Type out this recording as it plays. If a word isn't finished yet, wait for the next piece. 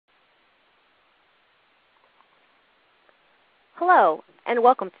Hello, and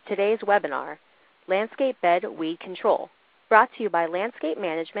welcome to today's webinar, Landscape Bed Weed Control, brought to you by Landscape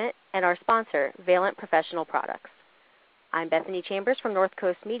Management and our sponsor, Valent Professional Products. I'm Bethany Chambers from North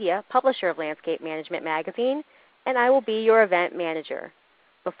Coast Media, publisher of Landscape Management Magazine, and I will be your event manager.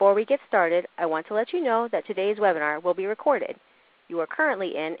 Before we get started, I want to let you know that today's webinar will be recorded. You are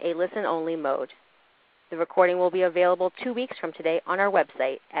currently in a listen-only mode. The recording will be available 2 weeks from today on our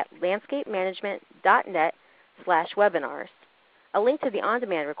website at landscapemanagement.net/webinars. A link to the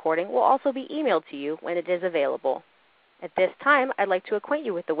on-demand recording will also be emailed to you when it is available. At this time, I'd like to acquaint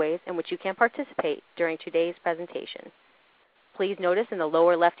you with the ways in which you can participate during today's presentation. Please notice in the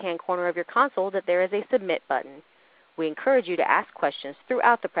lower left-hand corner of your console that there is a Submit button. We encourage you to ask questions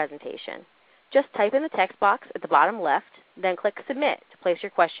throughout the presentation. Just type in the text box at the bottom left, then click Submit to place your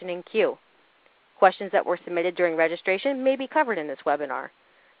question in queue. Questions that were submitted during registration may be covered in this webinar.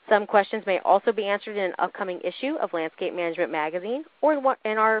 Some questions may also be answered in an upcoming issue of Landscape Management Magazine or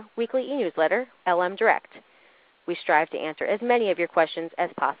in our weekly e-newsletter, LM Direct. We strive to answer as many of your questions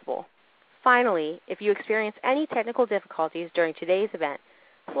as possible. Finally, if you experience any technical difficulties during today's event,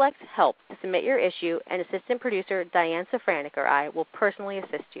 select Help to submit your issue, and assistant producer Diane Safranik or I will personally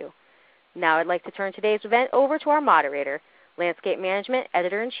assist you. Now I'd like to turn today's event over to our moderator, Landscape Management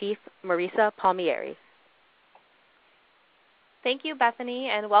Editor-in-Chief, Marisa Palmieri. Thank you, Bethany,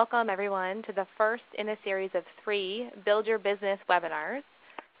 and welcome everyone to the first in a series of 3 Build Your Business webinars.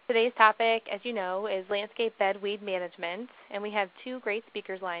 Today's topic, as you know, is landscape bed weed management, and we have 2 great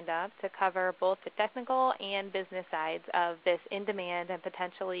speakers lined up to cover both the technical and business sides of this in-demand and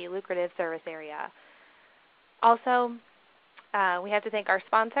potentially lucrative service area. Also, we have to thank our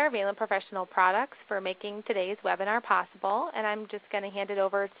sponsor, Valent Professional Products, for making today's webinar possible. And I'm just going to hand it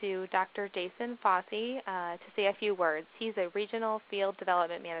over to Dr. Jason Fausey to say a few words. He's a Regional Field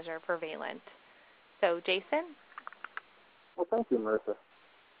Development Manager for Valent. So, Jason? Well, thank you, Marisa.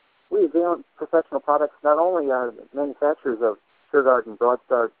 We at Valent Professional Products not only are manufacturers of SureGuard and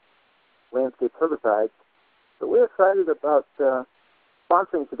Broadstar landscape herbicides, but we're excited about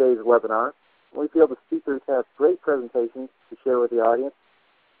sponsoring today's webinar. We feel the speakers have great presentations to share with the audience.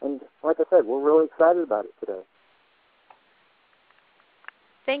 And like I said, we're really excited about it today.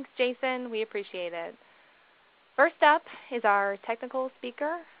 Thanks, Jason. We appreciate it. First up is our technical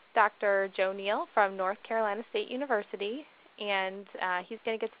speaker, Dr. Joe Neal from North Carolina State University. And he's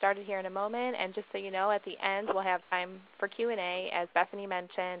going to get started here in a moment. And just so you know, at the end, we'll have time for Q&A, as Bethany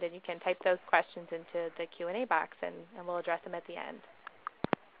mentioned, and you can type those questions into the Q&A box, and we'll address them at the end.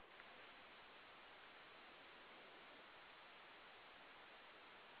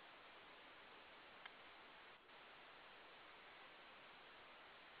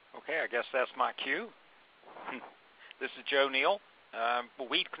 Okay, I guess that's my cue. This is Joe Neal. I'm a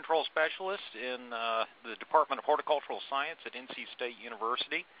weed control specialist in the Department of Horticultural Science at NC State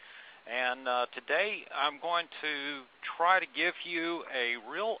University. And today I'm going to try to give you a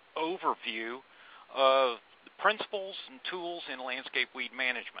real overview of the principles and tools in landscape weed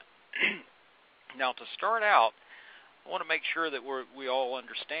management. Now, to start out, I want to make sure that we all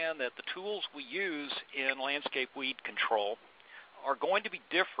understand that the tools we use in landscape weed control are going to be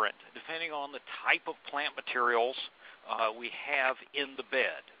different depending on the type of plant materials we have in the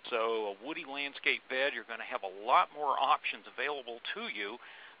bed. So a woody landscape bed, you're going to have a lot more options available to you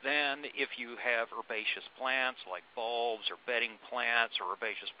than if you have herbaceous plants like bulbs or bedding plants or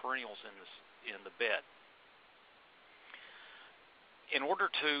herbaceous perennials in the bed. In order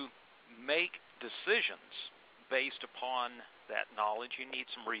to make decisions based upon that knowledge, you need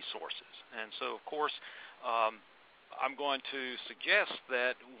some resources. And so, of course, I'm going to suggest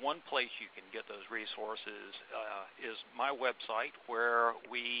that one place you can get those resources is my website, where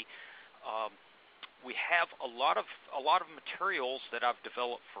we have a lot of materials that I've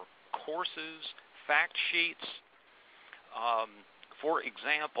developed for courses, fact sheets. For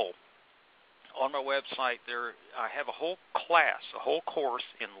example, on my website I have a whole class, a whole course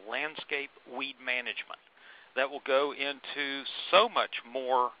in landscape weed management that will go into so much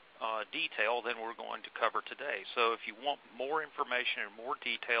more detail than we're going to cover today. So if you want more information and more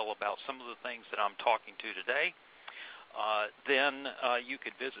detail about some of the things that I'm talking to today, then you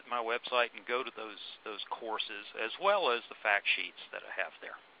could visit my website and go to those courses as well as the fact sheets that I have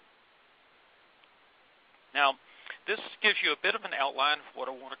there. Now, this gives you a bit of an outline of what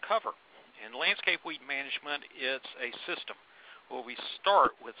I want to cover. In landscape weed management, it's a system where we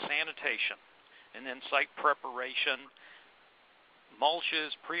start with sanitation and then site preparation,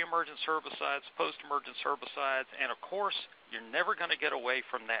 mulches, pre-emergence herbicides, post-emergence herbicides, and of course, you're never going to get away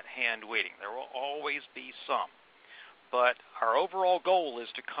from that hand weeding. There will always be some. But our overall goal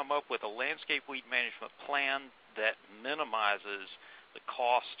is to come up with a landscape weed management plan that minimizes the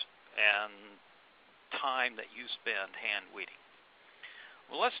cost and time that you spend hand weeding.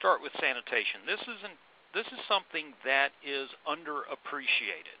 Well, let's start with sanitation. This is something that is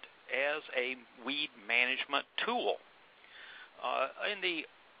underappreciated as a weed management tool. In the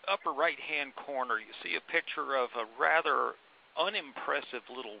upper right-hand corner, you see a picture of a rather unimpressive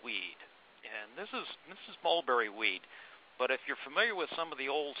little weed. And this is mulberry weed. But if you're familiar with some of the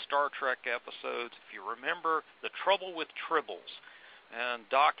old Star Trek episodes, if you remember The Trouble with Tribbles, and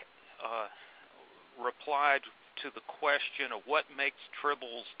Doc replied to the question of what makes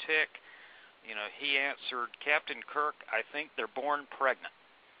tribbles tick, he answered, Captain Kirk, I think they're born pregnant.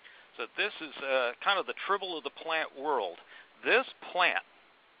 So this is kind of the tribble of the plant world. This plant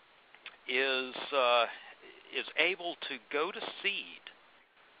is able to go to seed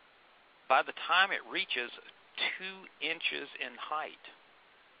by the time it reaches 2 inches in height.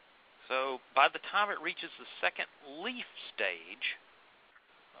 So by the time it reaches the second leaf stage,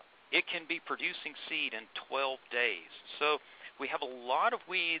 it can be producing seed in 12 days. So we have a lot of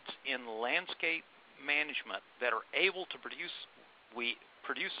weeds in landscape management that are able to produce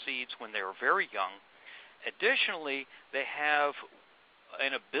seeds when they are very young. Additionally, they have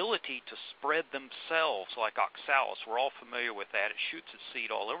an ability to spread themselves like oxalis. We're all familiar with that. It shoots its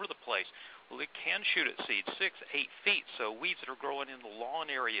seed all over the place. Well, it can shoot its seed 6, 8 feet, so weeds that are growing in the lawn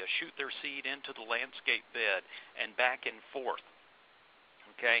area shoot their seed into the landscape bed and back and forth.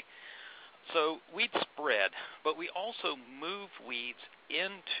 Okay? So weeds spread, but we also move weeds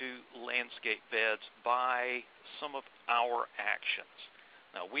into landscape beds by some of our actions.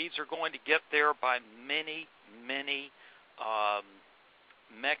 Now, weeds are going to get there by many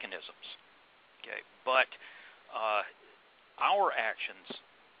mechanisms, okay? But our actions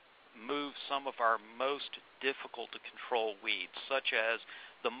move some of our most difficult to control weeds, such as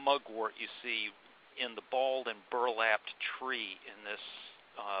the mugwort you see in the bald and burlapped tree in this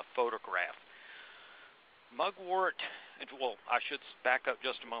photograph. Mugwort, well, I should back up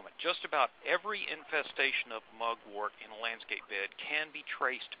just a moment. Just about every infestation of mugwort in a landscape bed can be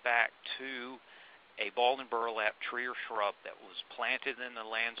traced back to a bald and burlap tree or shrub that was planted in the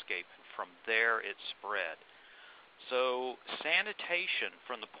landscape, and from there it spread. So sanitation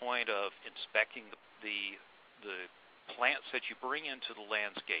from the point of inspecting the plants that you bring into the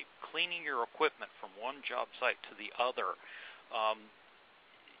landscape, cleaning your equipment from one job site to the other,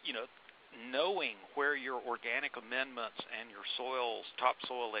 knowing where your organic amendments and your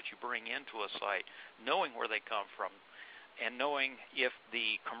topsoil that you bring into a site, knowing where they come from, and knowing if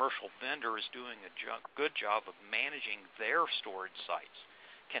the commercial vendor is doing a good job of managing their storage sites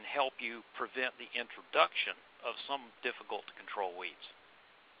can help you prevent the introduction of some difficult to control weeds.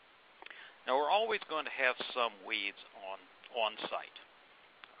 Now, we're always going to have some weeds on site,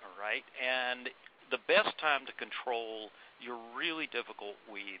 all right? And the best time to control your really difficult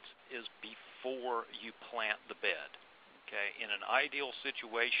weeds is before you plant the bed, okay? In an ideal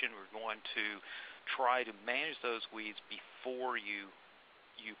situation, we're going to try to manage those weeds before you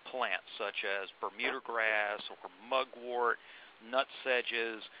plant, such as Bermuda grass or mugwort, nut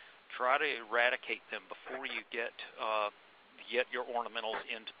sedges. Try to eradicate them before you get your ornamentals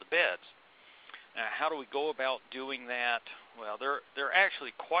into the beds. Now, how do we go about doing that? Well, there are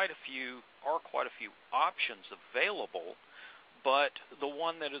actually quite a few options available, but the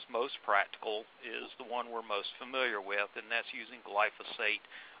one that is most practical is the one we're most familiar with, and that's using glyphosate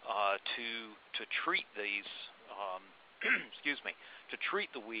to treat these to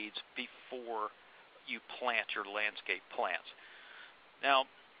treat the weeds before you plant your landscape plants. Now,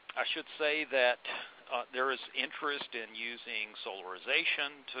 I should say that there is interest in using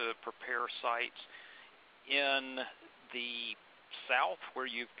solarization to prepare sites. In the south, where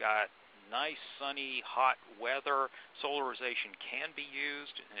you've got nice, sunny, hot weather, solarization can be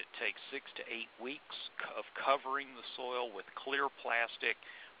used, and it takes 6 to 8 weeks of covering the soil with clear plastic.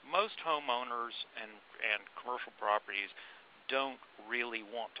 Most homeowners and commercial properties don't really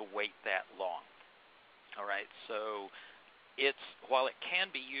want to wait that long. All right, so while it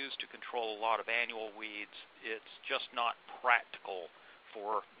can be used to control a lot of annual weeds, it's just not practical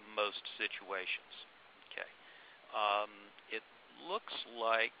for most situations. Okay, it looks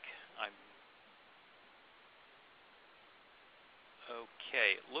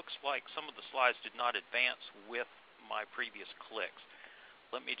like some of the slides did not advance with my previous clicks.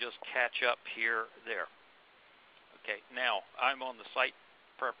 Let me just catch up here. There. Okay, now I'm on the site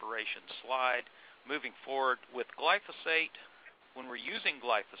preparation slide. Moving forward with glyphosate, when we're using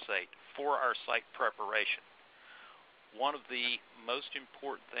glyphosate for our site preparation, one of the most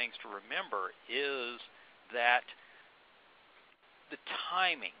important things to remember is that the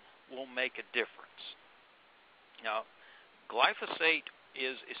timing will make a difference. Now, glyphosate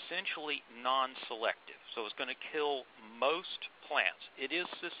is essentially non-selective, so it's going to kill most plants. It is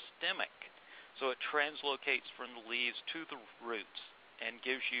systemic, so it translocates from the leaves to the roots and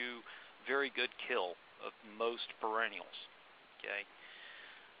gives you very good kill of most perennials. Okay.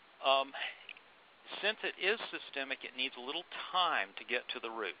 Since it is systemic, it needs a little time to get to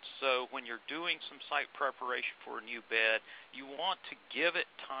the roots. So when you're doing some site preparation for a new bed, you want to give it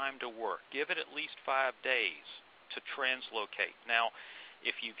time to work. Give it at least 5 days to translocate. Now,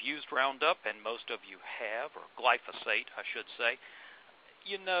 if you've used Roundup, and most of you have, or glyphosate, I should say,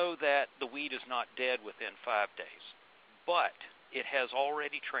 you know that the weed is not dead within 5 days. But it has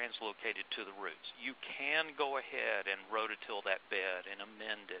already translocated to the roots. You can go ahead and rototill that bed and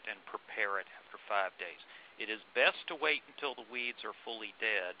amend it and prepare it after 5 days. It is best to wait until the weeds are fully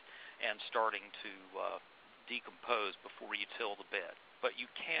dead and starting to decompose before you till the bed. But you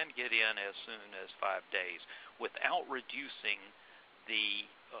can get in as soon as 5 days without reducing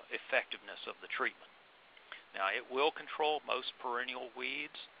the effectiveness of the treatment. Now, it will control most perennial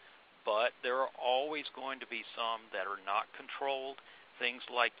weeds, but there are always going to be some that are not controlled. Things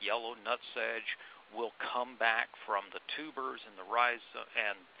like yellow nutsedge will come back from the tubers and the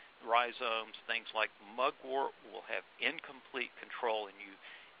rhizomes. Things like mugwort will have incomplete control, and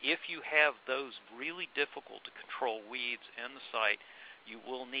if you have those really difficult to control weeds in the site, you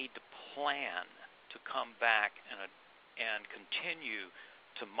will need to plan to come back and continue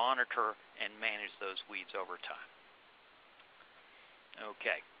to monitor and manage those weeds over time.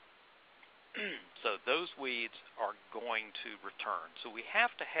 Okay. So those weeds are going to return. So we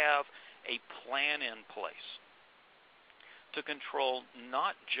have to have a plan in place to control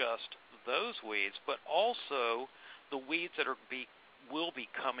not just those weeds, but also the weeds that will be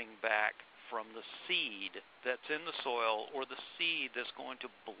coming back from the seed that's in the soil or the seed that's going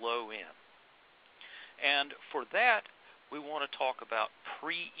to blow in. And for that, we want to talk about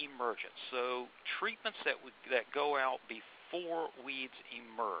pre-emergence, so treatments that go out before weeds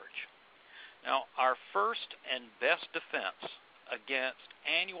emerge. Now, our first and best defense against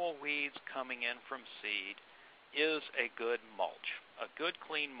annual weeds coming in from seed is a good mulch. A good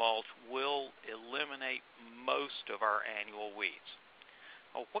clean mulch will eliminate most of our annual weeds.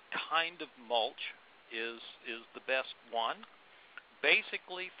 Now, what kind of mulch is the best one?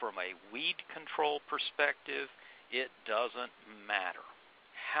 Basically, from a weed control perspective, it doesn't matter.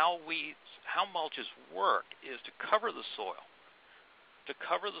 How mulches work is to cover the soil.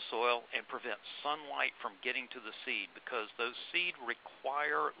 And prevent sunlight from getting to the seed, because those seed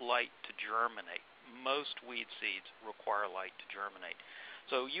require light to germinate. Most weed seeds require light to germinate.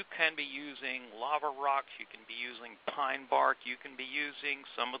 So you can be using lava rocks, you can be using pine bark, you can be using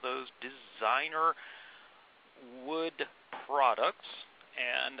some of those designer wood products,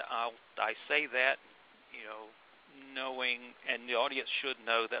 and I say that, knowing, and the audience should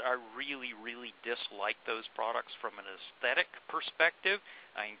know that I really, really dislike those products from an aesthetic perspective.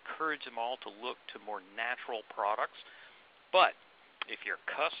 I encourage them all to look to more natural products. But if your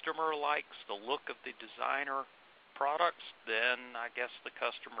customer likes the look of the designer products, then I guess the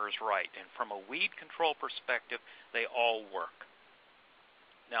customer is right. And from a weed control perspective, they all work.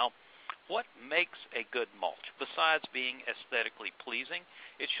 Now, what makes a good mulch? Besides being aesthetically pleasing,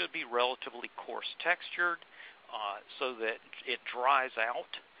 it should be relatively coarse textured, so that it dries out.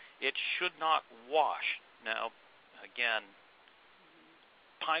 It should not wash. Now, again,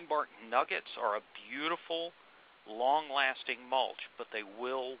 pine bark nuggets are a beautiful, long-lasting mulch, but they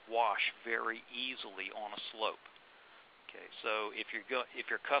will wash very easily on a slope. Okay, so if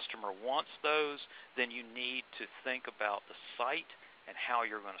your customer wants those, then you need to think about the site and how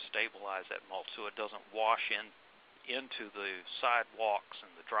you're going to stabilize that mulch so it doesn't wash into the sidewalks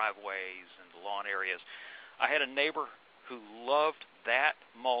and the driveways and the lawn areas. I had a neighbor who loved that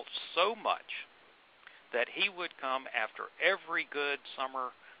mulch so much that he would come after every good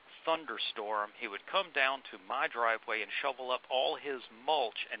summer thunderstorm. He would come down to my driveway and shovel up all his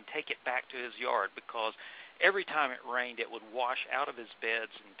mulch and take it back to his yard, because every time it rained, it would wash out of his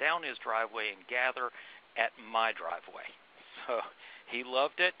beds and down his driveway and gather at my driveway. So he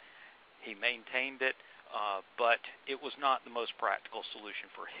loved it. He maintained it. But it was not the most practical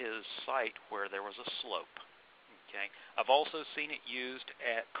solution for his site where there was a slope. Okay. I've also seen it used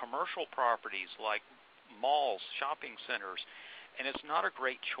at commercial properties like malls, shopping centers, and it's not a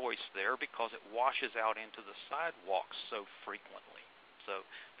great choice there because it washes out into the sidewalks so frequently. So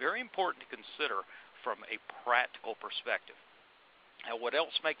very important to consider from a practical perspective. Now, what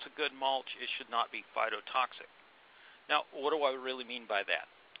else makes a good mulch? It should not be phytotoxic. Now, what do I really mean by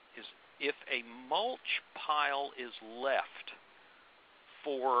that? Is if a mulch pile is left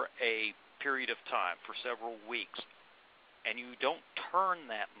for a period of time, for several weeks, and you don't turn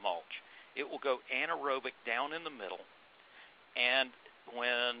that mulch, it will go anaerobic down in the middle, and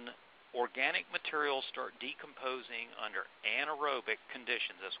when organic materials start decomposing under anaerobic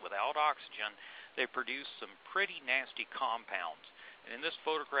conditions, that's without oxygen, they produce some pretty nasty compounds. And in this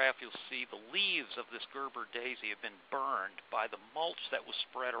photograph, you'll see the leaves of this Gerber daisy have been burned by the mulch that was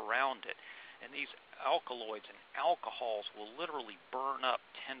spread around it. And these alkaloids and alcohols will literally burn up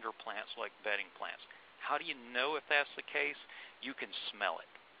tender plants like bedding plants. How do you know if that's the case? You can smell it.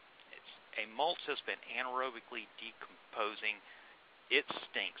 A mulch that's been anaerobically decomposing. It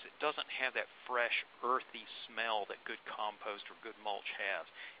stinks. It doesn't have that fresh, earthy smell that good compost or good mulch has.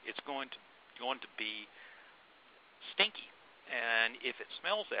 It's going to be stinky. And if it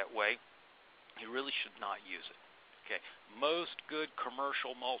smells that way, you really should not use it. Okay. Most good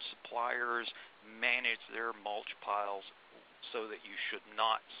commercial mulch suppliers manage their mulch piles so that you should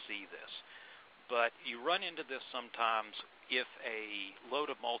not see this. But you run into this sometimes if a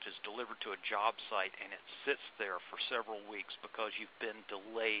load of mulch is delivered to a job site and it sits there for several weeks because you've been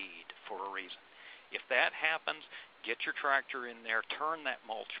delayed for a reason. If that happens, get your tractor in there, turn that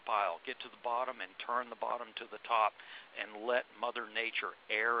mulch pile, get to the bottom and turn the bottom to the top, and let Mother Nature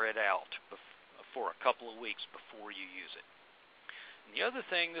air it out for a couple of weeks before you use it. And the other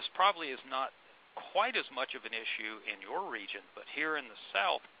thing, this probably is not quite as much of an issue in your region, but here in the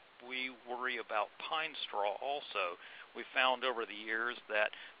South, we worry about pine straw also. We found over the years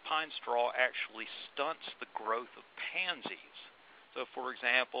that pine straw actually stunts the growth of pansies. So, for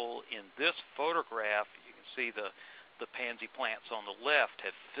example, in this photograph, you can see the pansy plants on the left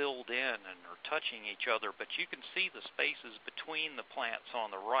have filled in and are touching each other, but you can see the spaces between the plants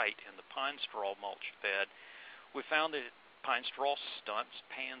on the right in the pine straw mulch bed. We found that pine straw stunts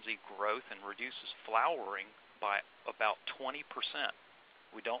pansy growth and reduces flowering by about 20%.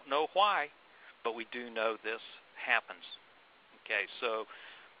 We don't know why, but we do know this happens. Okay, so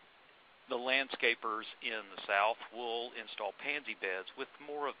the landscapers in the South will install pansy beds with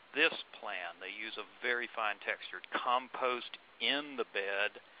more of this plan. They use a very fine textured compost in the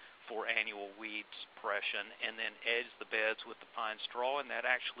bed for annual weed suppression and then edge the beds with the pine straw, and that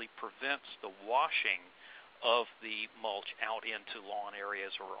actually prevents the washing of the mulch out into lawn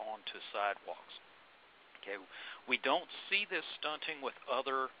areas or onto sidewalks. Okay, we don't see this stunting with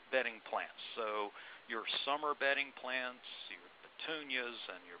other bedding plants. So your summer bedding plants, your petunias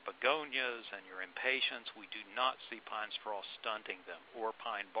and your begonias and your impatiens, we do not see pine straw stunting them or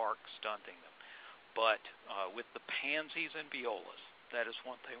pine bark stunting them. But with the pansies and violas, that is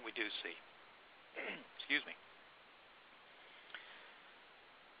one thing we do see. Excuse me.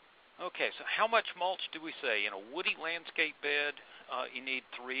 Okay, so how much mulch do we say? In a woody landscape bed, you need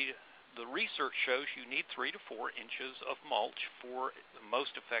the research shows you need 3 to 4 inches of mulch for the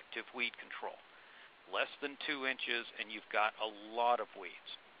most effective weed control. Less than 2 inches and you've got a lot of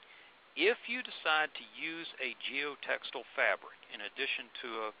weeds. If you decide to use a geotextile fabric in addition to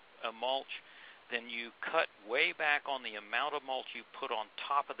a mulch, then you cut way back on the amount of mulch you put on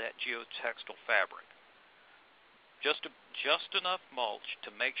top of that geotextile fabric. Just enough mulch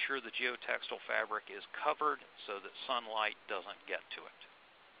to make sure the geotextile fabric is covered so that sunlight doesn't get to it.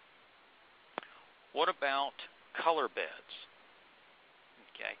 What about color beds?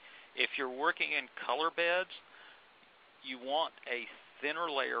 Okay. If you're working in color beds, you want a thinner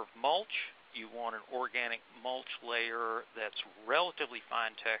layer of mulch. You want an organic mulch layer that's relatively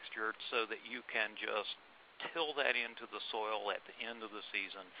fine textured so that you can just till that into the soil at the end of the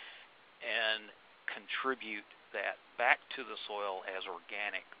season and contribute that back to the soil as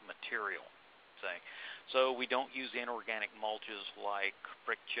organic material. So we don't use inorganic mulches like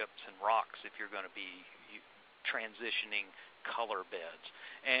brick chips and rocks if you're going to be transitioning color beds.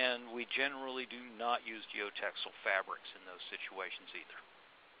 And we generally do not use geotextile fabrics in those situations either.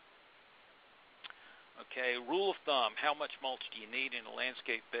 Okay, rule of thumb, how much mulch do you need in a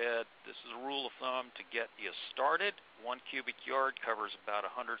landscape bed? This is a rule of thumb to get you started. 1 cubic yard covers about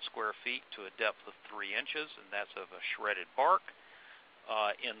 100 square feet to a depth of 3 inches, and that's of a shredded bark.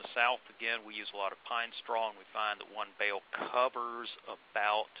 In the South, again, we use a lot of pine straw, and we find that 1 bale covers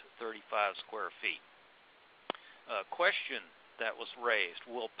about 35 square feet. Question that was raised,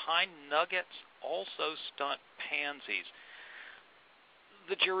 will pine nuggets also stunt pansies?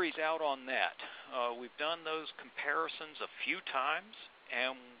 The jury's out on that. We've done those comparisons a few times,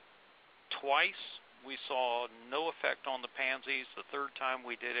 and twice we saw no effect on the pansies. The third time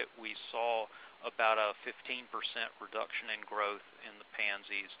we did it, we saw about a 15% reduction in growth in the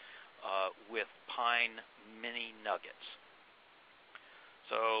pansies with pine mini nuggets.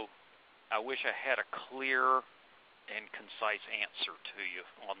 So I wish I had a clear and concise answer to you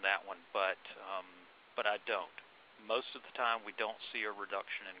on that one, but I don't. Most of the time, we don't see a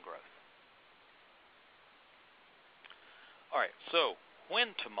reduction in growth. All right, so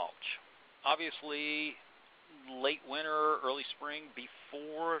when to mulch? Obviously, late winter, early spring,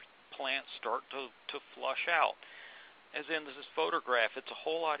 before plants start to flush out. As in this photograph, it's a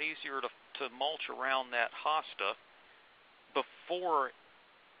whole lot easier to mulch around that hosta before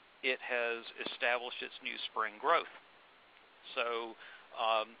it has established its new spring growth. So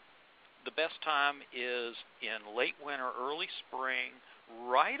the best time is in late winter, early spring,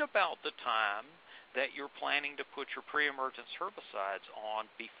 right about the time that you're planning to put your pre-emergence herbicides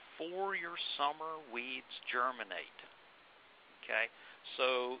on before your summer weeds germinate. Okay,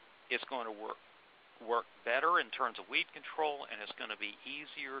 so it's going to work better in terms of weed control, and it's going to be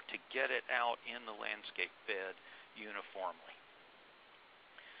easier to get it out in the landscape bed uniformly.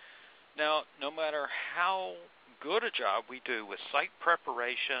 Now, no matter how good a job we do with site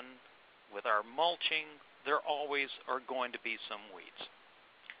preparation, with our mulching, there always are going to be some weeds.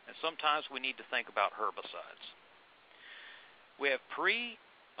 And sometimes we need to think about herbicides. We have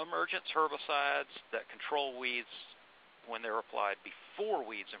pre-emergence herbicides that control weeds when they're applied before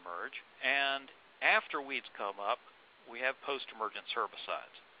weeds emerge, and after weeds come up, we have post-emergence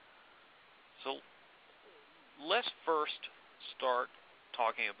herbicides. So let's first start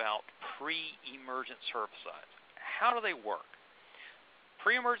talking about pre-emergence herbicides. How do they work?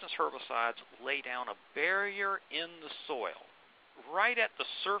 Pre-emergence herbicides lay down a barrier in the soil, right at the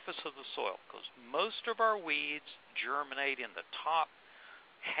surface of the soil, because most of our weeds germinate in the top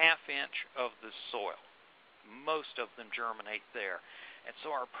half-inch of the soil. Most of them germinate there. And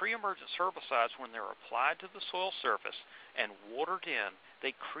so our pre-emergence herbicides, when they're applied to the soil surface and watered in,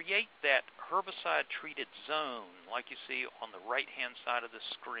 they create that herbicide-treated zone like you see on the right-hand side of the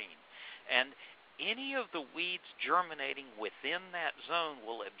screen. And any of the weeds germinating within that zone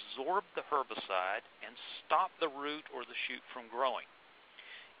will absorb the herbicide and stop the root or the shoot from growing.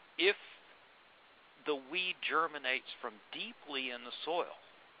 If the weed germinates from deeply in the soil,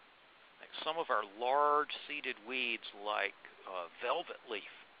 like some of our large seeded weeds like velvet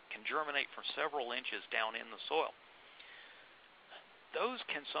leaf can germinate from several inches down in the soil. Those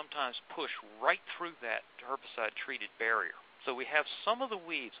can sometimes push right through that herbicide-treated barrier. So we have some of the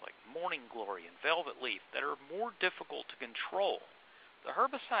weeds like morning glory and velvet leaf that are more difficult to control. The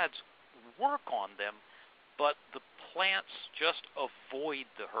herbicides work on them, but the plants just avoid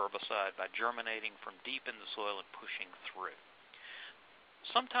the herbicide by germinating from deep in the soil and pushing through.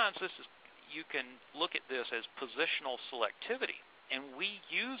 Sometimes you can look at this as positional selectivity, and we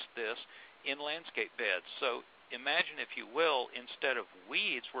use this in landscape beds. So imagine, if you will, instead of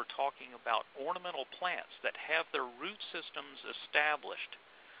weeds, we're talking about ornamental plants that have their root systems established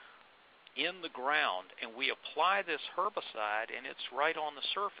in the ground, and we apply this herbicide, and it's right on the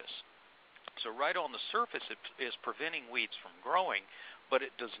surface. So right on the surface, it is preventing weeds from growing, but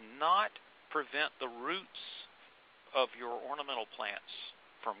it does not prevent the roots of your ornamental plants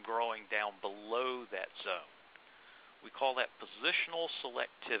from growing down below that zone. We call that positional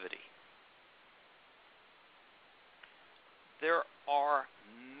selectivity. There are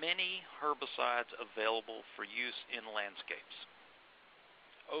many herbicides available for use in landscapes.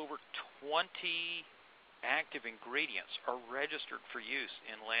 Over 20 active ingredients are registered for use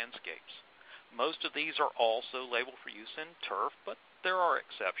in landscapes. Most of these are also labeled for use in turf, but there are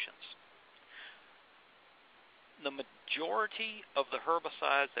exceptions. The majority of the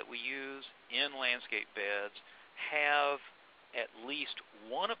herbicides that we use in landscape beds have at least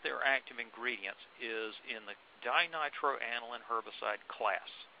one of their active ingredients is in the dinitroaniline herbicide class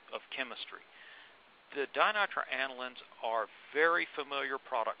of chemistry. The dinitroanilines are very familiar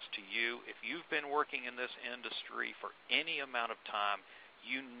products to you. If you've been working in this industry for any amount of time,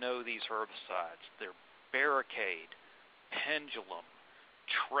 you know these herbicides. They're Barricade, Pendulum,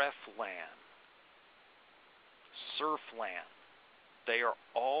 Treflan, Surflan. They are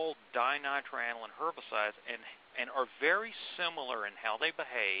all dinitroaniline herbicides and are very similar in how they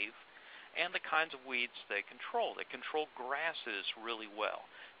behave and the kinds of weeds they control. They control grasses really well.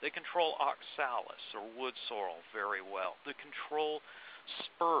 They control oxalis or wood sorrel very well. They control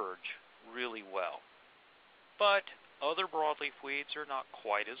spurge really well. But other broadleaf weeds are not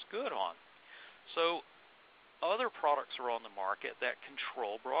quite as good on. So other products are on the market that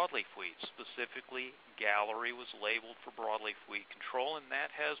control broadleaf weeds. Specifically, Gallery was labeled for broadleaf weed control, and that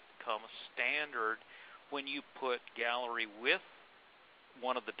has become a standard when you put Gallery with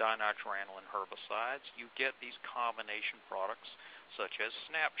one of the dinitroaniline herbicides. You get these combination products such as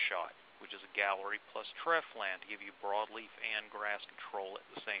Snapshot, which is a Gallery plus Treflan to give you broadleaf and grass control at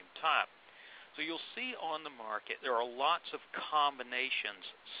the same time. So you'll see on the market there are lots of combinations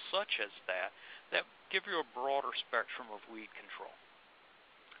such as that give you a broader spectrum of weed control.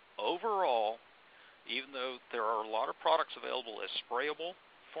 Overall, even though there are a lot of products available as sprayable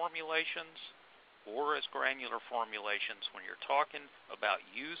formulations or as granular formulations, when you're talking about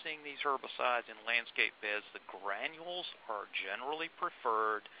using these herbicides in landscape beds, the granules are generally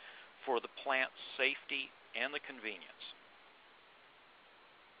preferred for the plant's safety and the convenience.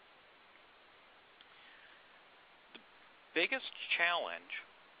 The biggest challenge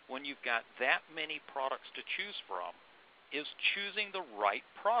when you've got that many products to choose from is choosing the right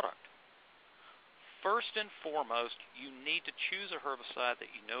product. First and foremost, you need to choose a herbicide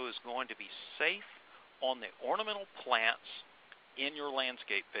that you know is going to be safe on the ornamental plants in your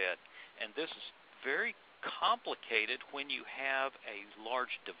landscape bed. And this is very complicated when you have a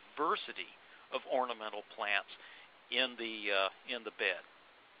large diversity of ornamental plants in the bed.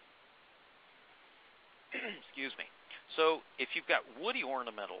 Excuse me. So if you've got woody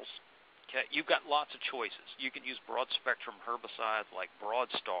ornamentals, okay, you've got lots of choices. You can use broad-spectrum herbicides like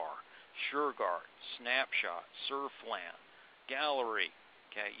Broadstar, SureGuard, Snapshot, Surfland, Gallery.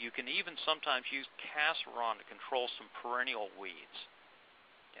 Okay, you can even sometimes use Casseron to control some perennial weeds.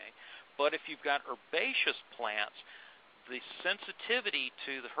 Okay, but if you've got herbaceous plants, the sensitivity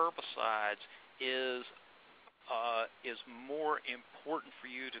to the herbicides is more important for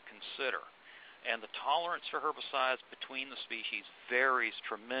you to consider, and the tolerance for herbicides between the species varies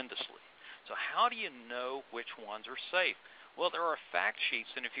tremendously. So how do you know which ones are safe? Well, there are fact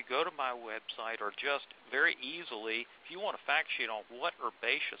sheets, and if you go to my website or just very easily, if you want a fact sheet on what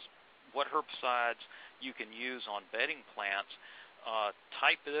herbicides you can use on bedding plants,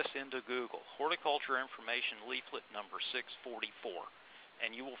 type this into Google, Horticulture Information Leaflet number 644,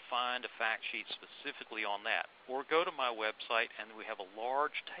 and you will find a fact sheet specifically on that. Or go to my website, and we have a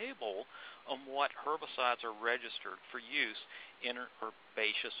large table on what herbicides are registered for use in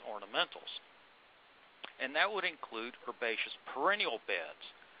herbaceous ornamentals. And that would include herbaceous perennial beds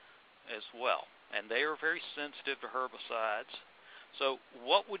as well. And they are very sensitive to herbicides. So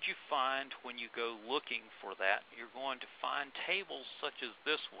what would you find when you go looking for that? You're going to find tables such as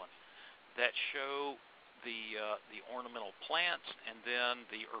this one that show the ornamental plants and then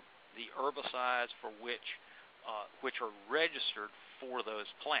the herbicides for which are registered for those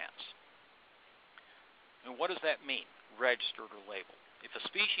plants. And what does that mean, registered or labeled? If a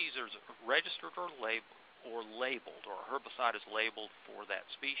species is registered or labeled, or a herbicide is labeled for that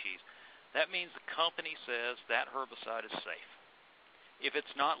species, that means the company says that herbicide is safe. If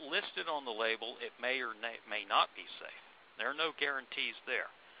it's not listed on the label, it may or may not be safe. There are no guarantees there.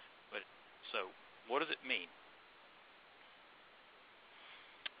 But so, what does it mean?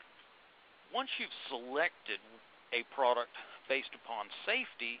 Once you've selected a product based upon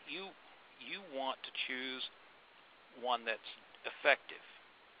safety, you want to choose one that's effective.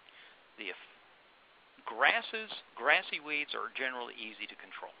 Grassy weeds are generally easy to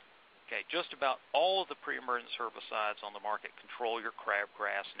control. Okay, just about all of the pre-emergence herbicides on the market control your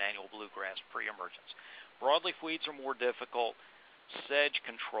crabgrass and annual bluegrass pre-emergence. Broadleaf weeds are more difficult. Sedge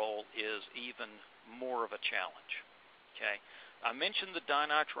control is even more of a challenge. Okay, I mentioned the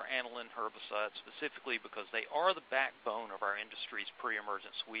dinitroaniline herbicides specifically because they are the backbone of our industry's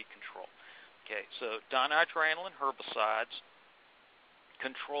pre-emergence weed control. Okay, so dinitroaniline herbicides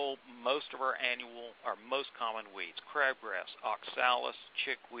control most of our most common weeds: crabgrass, oxalis,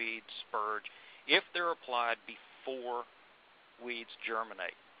 chickweed, spurge, if they're applied before weeds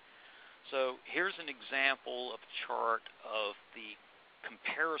germinate. So here's an example of a chart of the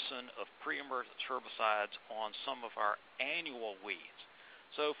comparison of pre-emergence herbicides on some of our annual weeds.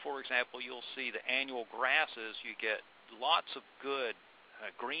 So for example, you'll see the annual grasses, you get lots of good.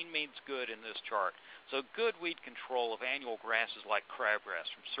 Green means good in this chart. So good weed control of annual grasses like crabgrass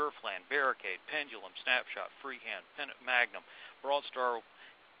from Surfland, Barricade, Pendulum, Snapshot, Freehand, Pennant Magnum, Broadstar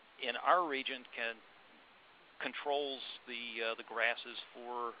in our region controls the grasses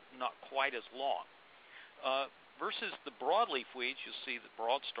for not quite as long. Versus the broadleaf weeds, you'll see that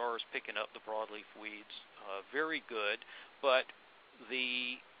Broadstar is picking up the broadleaf weeds very good, but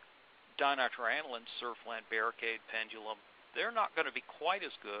the dinitroaniline, Surfland, Barricade, Pendulum, they're not going to be quite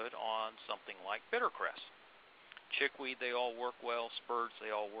as good on something like bittercress. Chickweed, they all work well. Spurge,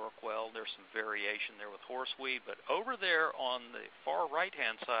 they all work well. There's some variation there with horseweed, but over there on the far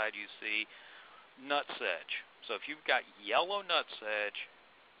right-hand side, you see nutsedge. So if you've got yellow nutsedge,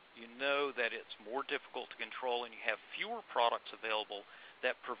 you know that it's more difficult to control, and you have fewer products available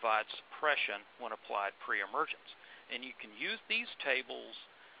that provide suppression when applied pre-emergence. And you can use these tables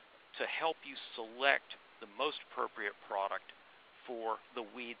to help you select the most appropriate product for the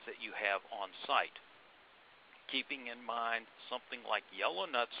weeds that you have on site. Keeping in mind something like yellow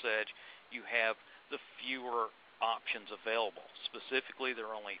nutsedge, you have the fewer options available. Specifically,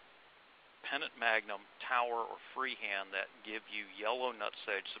 there are only Pennant Magnum, Tower, or Freehand that give you yellow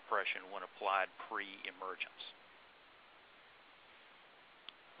nutsedge suppression when applied pre-emergence.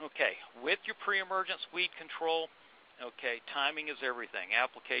 Okay, with your pre-emergence weed control, timing is everything.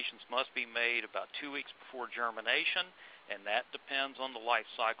 Applications must be made about 2 weeks before germination, and that depends on the life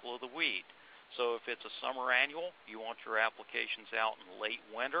cycle of the weed. So if it's a summer annual, you want your applications out in late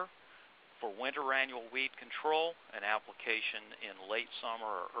winter. For winter annual weed control, an application in late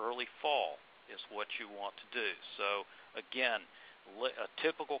summer or early fall is what you want to do. So again, a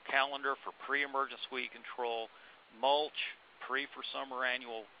typical calendar for pre-emergence weed control: mulch, for summer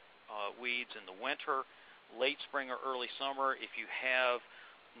annual weeds in the winter, late spring or early summer. If you have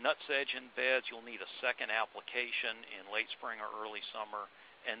nutsedge in beds, you'll need a second application in late spring or early summer.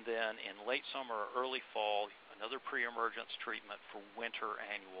 And then in late summer or early fall, another pre-emergence treatment for winter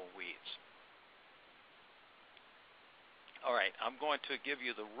annual weeds. All right, I'm going to give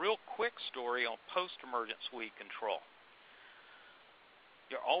you the real quick story on post-emergence weed control.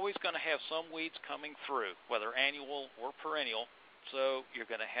 You're always going to have some weeds coming through, whether annual or perennial, so you're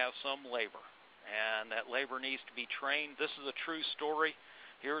going to have some labor. And that labor needs to be trained. This is a true story.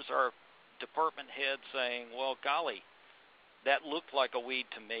 Here's our department head saying, well, golly, that looked like a weed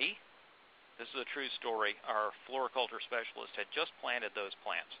to me. This is a true story. Our floriculture specialist had just planted those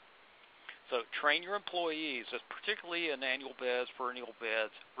plants. So train your employees, particularly in annual beds, perennial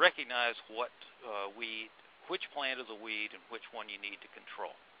beds, recognize what which plant is a weed and which one you need to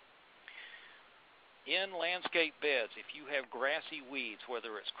control. In landscape beds, if you have grassy weeds,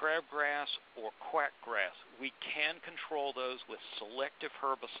 whether it's crabgrass or quackgrass, we can control those with selective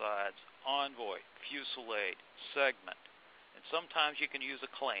herbicides: Envoy, Fusilade, Segment. And sometimes you can use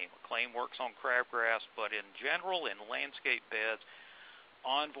a claim. A claim works on crabgrass, but in general, in landscape beds,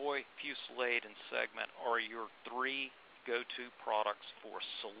 Envoy, Fusilade, and Segment are your 3 go-to products for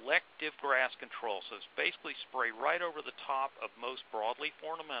selective grass control. So it's basically spray right over the top of most broadleaf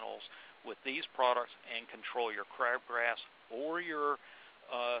ornamentals with these products and control your crabgrass or your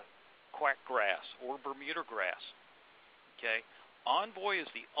quackgrass or Bermuda grass. Okay, Envoy is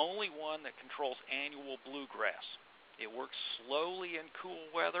the only one that controls annual bluegrass. It works slowly in cool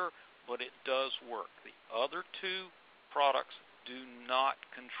weather, but it does work. The other 2 products do not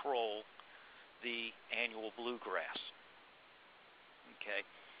control the annual bluegrass. Okay.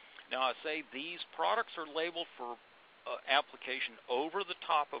 Now I say these products are labeled for application over the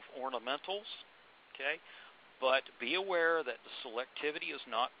top of ornamentals. Okay, but be aware that the selectivity is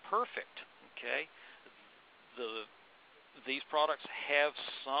not perfect. Okay, these products have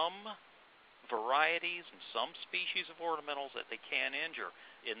some varieties and some species of ornamentals that they can injure.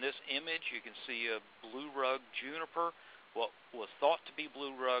 In this image, you can see a blue rug juniper. What was thought to be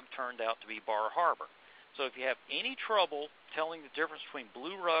blue rug turned out to be Bar Harbor. So if you have any trouble telling the difference between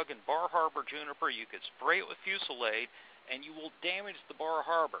blue rug and Bar Harbor juniper, you could spray it with Fusilade and you will damage the Bar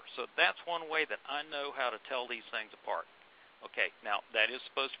Harbor. So that's one way that I know how to tell these things apart. Okay, now that is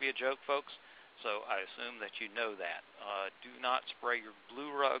supposed to be a joke, folks, so I assume that you know that. Do not spray your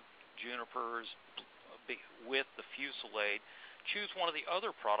blue rug junipers with the Fusilade. Choose one of the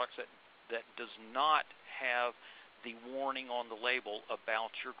other products that does not have the warning on the label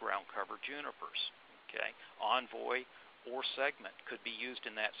about your ground cover junipers. Okay, Envoy or Segment could be used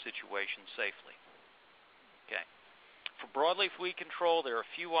in that situation safely. Okay, for broadleaf weed control, there are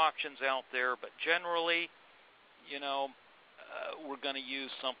a few options out there, but generally, we're going to use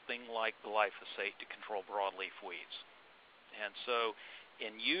something like glyphosate to control broadleaf weeds. And so,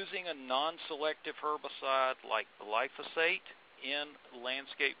 in using a non-selective herbicide like glyphosate in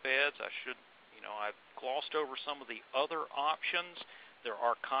landscape beds, I've glossed over some of the other options. There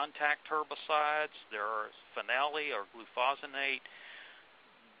are contact herbicides. There are phenale or glufosinate.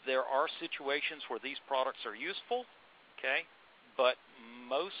 There are situations where these products are useful, okay, but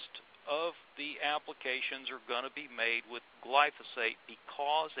most of the applications are going to be made with glyphosate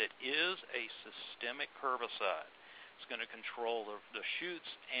because it is a systemic herbicide. It's going to control the shoots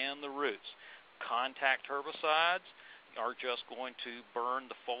and the roots. Contact herbicides are just going to burn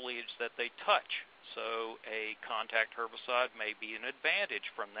the foliage that they touch. So a contact herbicide may be an advantage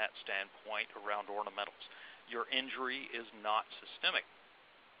from that standpoint around ornamentals. Your injury is not systemic.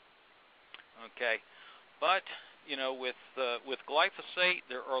 Okay, but with glyphosate,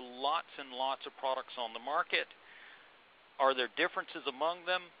 there are lots and lots of products on the market. Are there differences among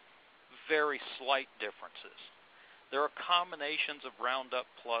them? Very slight differences. There are combinations of Roundup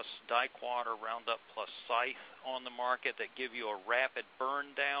Plus Diquat or Roundup Plus Scythe on the market that give you a rapid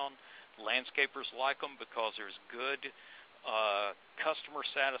burn down. Landscapers like them because there's good customer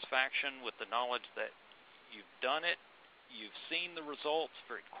satisfaction with the knowledge that you've done it, you've seen the results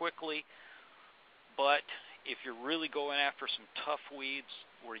very quickly. But if you're really going after some tough weeds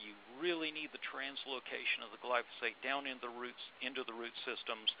where you really need the translocation of the glyphosate down into the root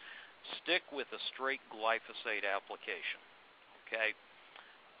systems, stick with a straight glyphosate application. Okay?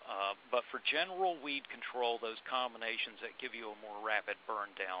 But for general weed control, those combinations that give you a more rapid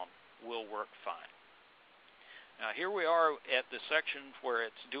burn down will work fine. Now here we are at the section where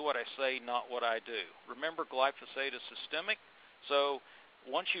it's do what I say, not what I do. Remember, glyphosate is systemic, so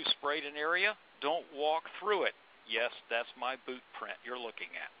once you've sprayed an area, don't walk through it. Yes, that's my boot print you're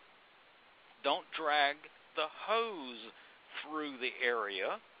looking at. Don't drag the hose through the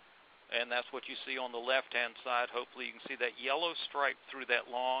area, and that's what you see on the left-hand side. Hopefully you can see that yellow stripe through that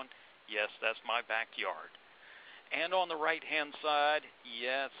lawn. Yes, that's my backyard. And on the right-hand side,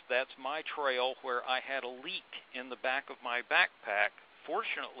 yes, that's my trail where I had a leak in the back of my backpack.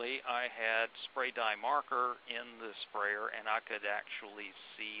 Fortunately, I had spray dye marker in the sprayer, and I could actually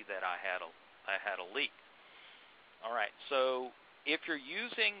see that I had a leak. All right, so if you're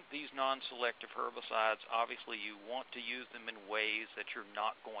using these non-selective herbicides, obviously you want to use them in ways that you're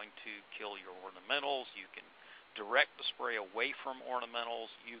not going to kill your ornamentals. You can direct the spray away from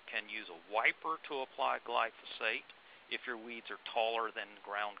ornamentals. You can use a wiper to apply glyphosate if your weeds are taller than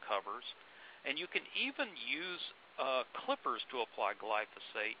ground covers. And you can even use clippers to apply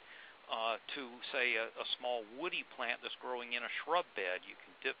glyphosate to, say, a small woody plant that's growing in a shrub bed. You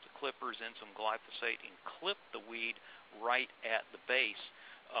can dip the clippers in some glyphosate and clip the weed right at the base.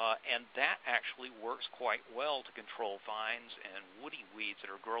 And that actually works quite well to control vines and woody weeds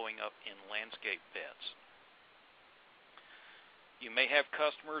that are growing up in landscape beds. You may have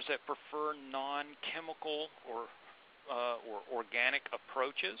customers that prefer non-chemical or organic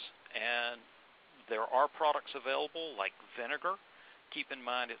approaches, and there are products available like vinegar. Keep in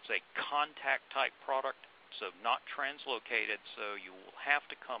mind it's a contact-type product, so not translocated, so you will have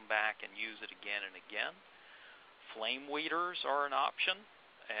to come back and use it again and again. Flame weeders are an option,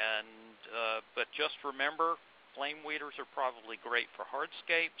 but just remember, flame weeders are probably great for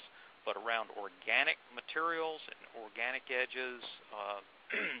hardscapes, but around organic materials and organic edges,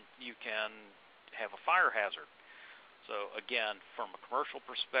 you can have a fire hazard. So again, from a commercial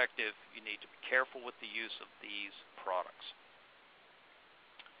perspective, you need to be careful with the use of these products.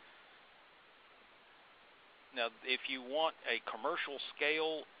 Now, if you want a commercial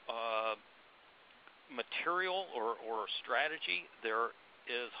scale material or strategy, there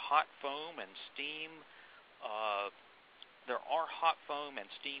is hot foam and steam. There are hot foam and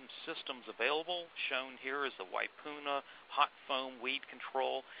steam systems available. Shown here is the Waipuna Hot Foam Weed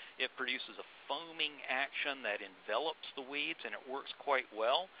Control. It produces a foaming action that envelops the weeds, and it works quite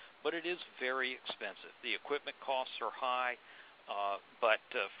well, but it is very expensive. The equipment costs are high. But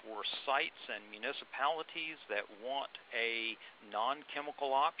for sites and municipalities that want a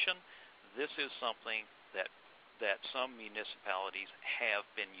non-chemical option, this is something that some municipalities have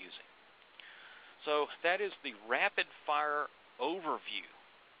been using. So that is the rapid-fire overview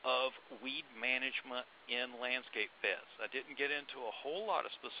of weed management in landscape beds. I didn't get into a whole lot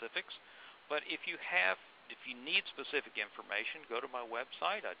of specifics, but if you need specific information, go to my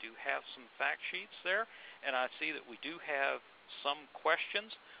website. I do have some fact sheets there, and I see that we do have some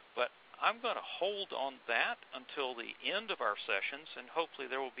questions, but I'm going to hold on that until the end of our sessions, and hopefully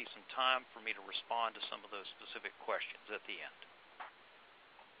there will be some time for me to respond to some of those specific questions at the end.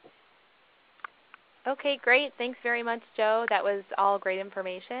 Okay, great. Thanks very much, Joe. That was all great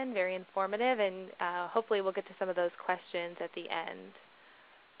information, very informative, and hopefully we'll get to some of those questions at the end.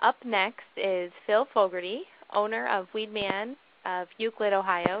 Up next is Phil Fogarty, owner of Weedman of Euclid,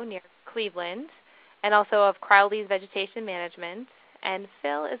 Ohio, near Cleveland, and also of Crowley's Vegetation Management. And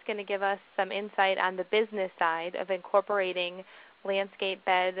Phil is going to give us some insight on the business side of incorporating landscape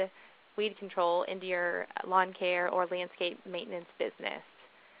bed weed control into your lawn care or landscape maintenance business.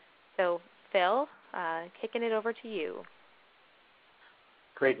 So, Phil, kicking it over to you.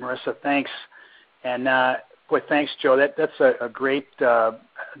 Great, Marisa. Thanks. And boy, thanks, Joe. That's a great.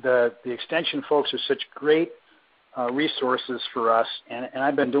 The extension folks are such great resources for us, and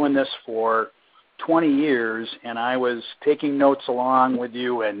I've been doing this for 20 years, and I was taking notes along with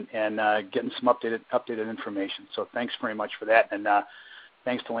you and getting some updated information. So thanks very much for that, and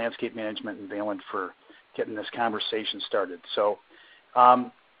thanks to Landscape Management and Valent for getting this conversation started. So,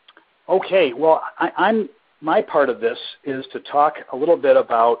 okay, well, my part of this is to talk a little bit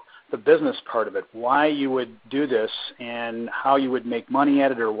about the business part of it, why you would do this and how you would make money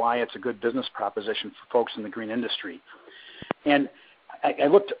at it, or why it's a good business proposition for folks in the green industry. And I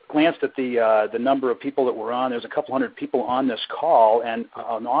glanced at the number of people that were on. There's a couple hundred people on this call, and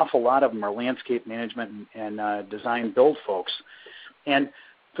an awful lot of them are landscape management and design build folks. And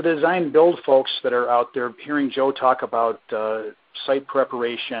for the design build folks that are out there, hearing Joe talk about site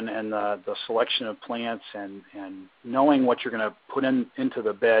preparation and the selection of plants and knowing what you're going to put into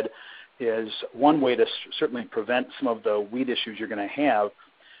the bed is one way to certainly prevent some of the weed issues you're going to have.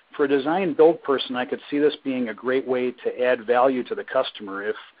 For a design build person, I could see this being a great way to add value to the customer.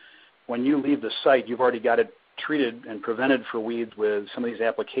 If when you leave the site, you've already got it treated and prevented for weeds with some of these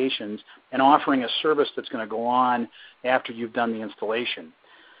applications, and offering a service that's going to go on after you've done the installation.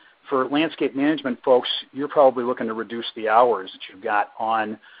 For landscape management folks, you're probably looking to reduce the hours that you've got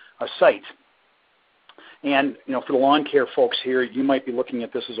on a site. And for the lawn care folks here, you might be looking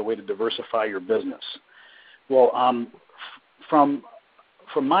at this as a way to diversify your business. Well, from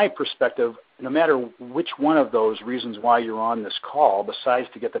my perspective, no matter which one of those reasons why you're on this call, besides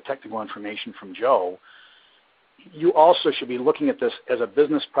to get the technical information from Joe, you also should be looking at this as a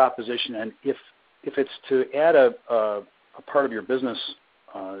business proposition. And if it's to add a part of your business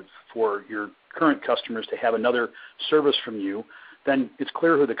for your current customers to have another service from you, then it's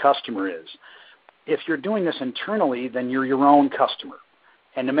clear who the customer is. If you're doing this internally, then you're your own customer.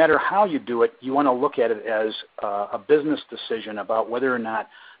 And no matter how you do it, you want to look at it as a business decision about whether or not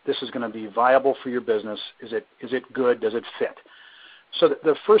this is going to be viable for your business. Is it good? Does it fit? So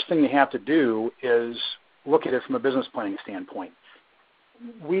the first thing you have to do is look at it from a business planning standpoint.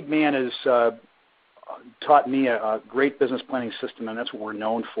 Weedman has taught me a great business planning system, and that's what we're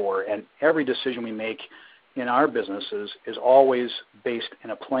known for. And every decision we make in our businesses is always based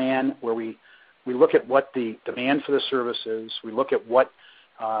in a plan where we look at what the demand for the service is. We look at what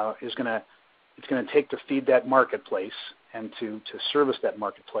it's going to take to feed that marketplace and to service that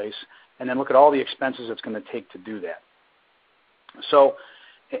marketplace, and then look at all the expenses it's going to take to do that. So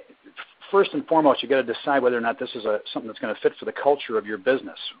first and foremost, you've got to decide whether or not this is something that's going to fit for the culture of your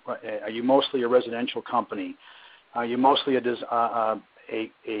business. Are you mostly a residential company? Are you mostly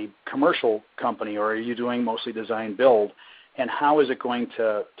a commercial company, or are you doing mostly design build? And how is it going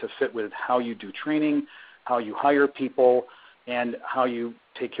to fit with how you do training, how you hire people, and how you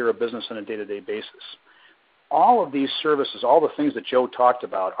take care of business on a day-to-day basis? All of these services, all the things that Joe talked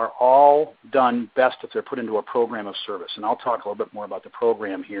about, are all done best if they're put into a program of service. And I'll talk a little bit more about the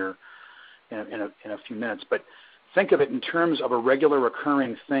program here in a few minutes. But think of it in terms of a regular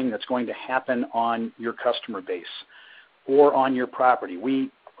recurring thing that's going to happen on your customer base or on your property.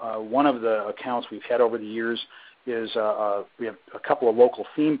 One of the accounts we've had over the years is we have a couple of local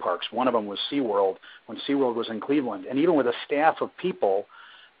theme parks. One of them was SeaWorld when SeaWorld was in Cleveland. And even with a staff of people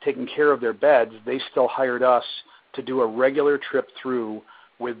taking care of their beds, they still hired us to do a regular trip through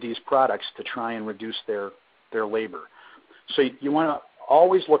with these products to try and reduce their labor. So you want to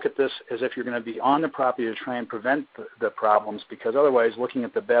always look at this as if you're going to be on the property to try and prevent the problems, because otherwise, looking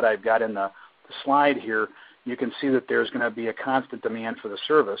at the bed I've got in the slide here, you can see that there's going to be a constant demand for the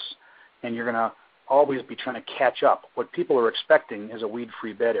service, and you're going to always be trying to catch up. What people are expecting is a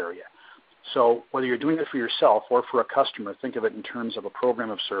weed-free bed area. So whether you're doing it for yourself or for a customer, think of it in terms of a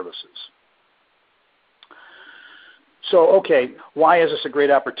program of services. So, okay, why is this a great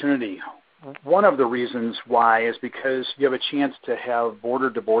opportunity? One of the reasons why is because you have a chance to have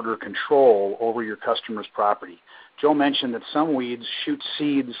border-to-border control over your customer's property. Joe mentioned that some weeds shoot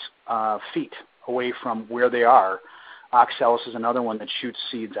seeds feet away from where they are. Oxalis is another one that shoots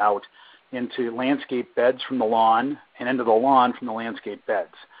seeds out into landscape beds from the lawn and into the lawn from the landscape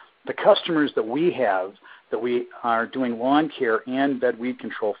beds. The customers that we have that we are doing lawn care and bed weed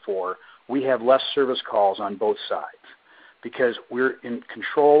control for, we have less service calls on both sides because we're in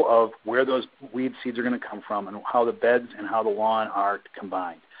control of where those weed seeds are going to come from and how the beds and how the lawn are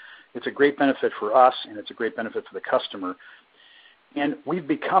combined. It's a great benefit for us, and it's a great benefit for the customer. And we've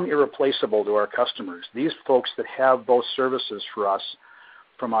become irreplaceable to our customers. These folks that have both services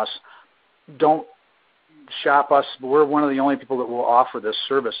from us don't shop us. We're one of the only people that will offer this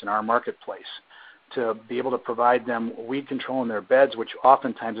service in our marketplace, to be able to provide them weed control in their beds, which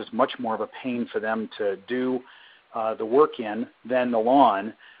oftentimes is much more of a pain for them to do the work in than the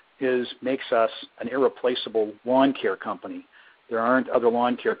lawn, makes us an irreplaceable lawn care company. There aren't other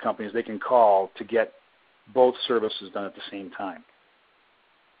lawn care companies they can call to get both services done at the same time.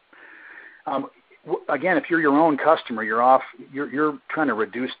 Again, if you're your own customer, you're trying to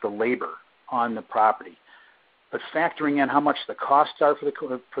reduce the labor on the property. But factoring in how much the costs are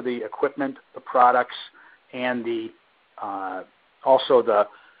for the equipment, the products, and also the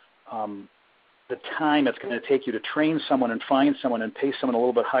the time it's going to take you to train someone and find someone and pay someone a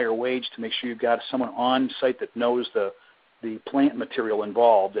little bit higher wage to make sure you've got someone on site that knows the plant material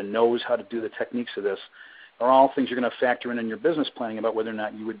involved and knows how to do the techniques of this are all things you're going to factor in your business planning about whether or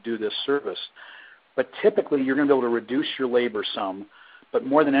not you would do this service. But typically you're going to be able to reduce your labor some, but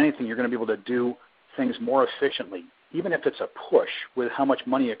more than anything you're going to be able to do things more efficiently, even if it's a push with how much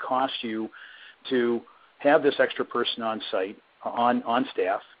money it costs you to have this extra person on site, on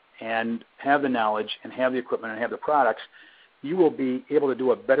staff, and have the knowledge and have the equipment and have the products. You will be able to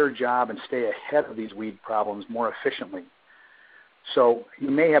do a better job and stay ahead of these weed problems more efficiently. So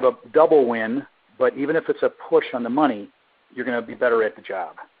you may have a double win, but even if it's a push on the money, you're going to be better at the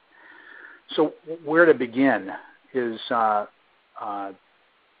job. So where to begin is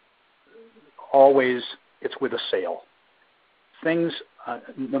always it's with a sale. Things,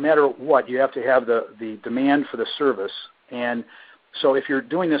 no matter what, you have to have the demand for the service. And so if you're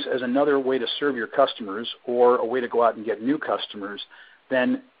doing this as another way to serve your customers or a way to go out and get new customers,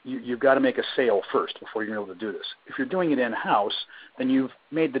 then you've got to make a sale first before you're able to do this. If you're doing it in-house, then you've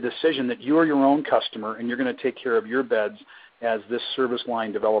made the decision that you're your own customer and you're going to take care of your beds as this service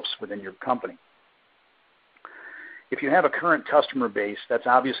line develops within your company. If you have a current customer base, that's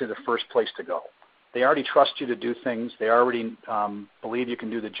obviously the first place to go. They already trust you to do things. They already believe you can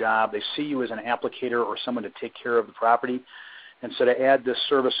do the job. They see you as an applicator or someone to take care of the property. And so to add this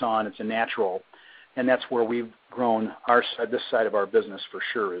service on, it's a natural. And that's where we've grown this side of our business for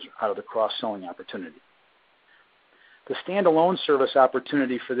sure, is out of the cross-selling opportunity. The standalone service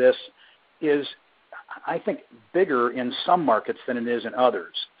opportunity for this is, I think, bigger in some markets than it is in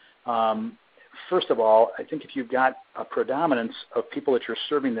others. First of all, I think if you've got a predominance of people that you're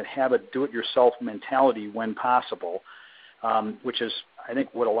serving that have a do-it-yourself mentality when possible, which is, I think,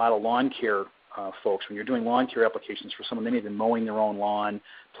 what a lot of lawn care folks, when you're doing lawn care applications for someone, they may be mowing their own lawn,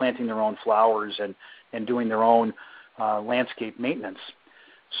 planting their own flowers, and doing their own landscape maintenance.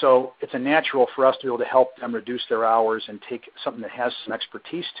 So it's a natural for us to be able to help them reduce their hours and take something that has some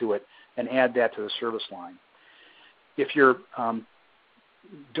expertise to it and add that to the service line. If you're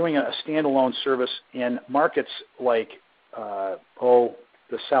doing a standalone service in markets like, the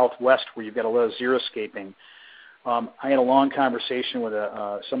Southwest where you've got a lot of xeriscaping, I had a long conversation with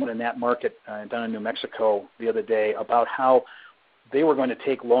someone in that market down in New Mexico the other day about how they were going to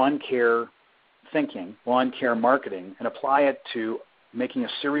take lawn care thinking, lawn care marketing, and apply it to making a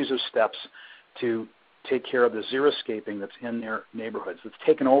series of steps to take care of the xeriscaping that's in their neighborhoods, that's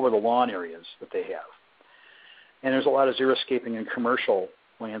taken over the lawn areas that they have. And there's a lot of xeriscaping in commercial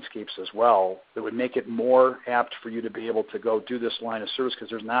landscapes as well that would make it more apt for you to be able to go do this line of service because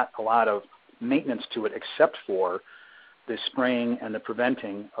there's not a lot of maintenance to it except for the spraying and the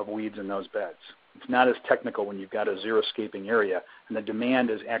preventing of weeds in those beds. It's not as technical when you've got a xeriscaping area, and the demand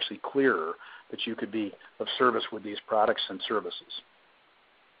is actually clearer that you could be of service with these products and services.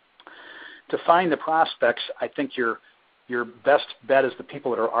 To find the prospects, I think your best bet is the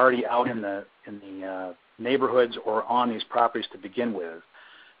people that are already out in the neighborhoods or on these properties to begin with.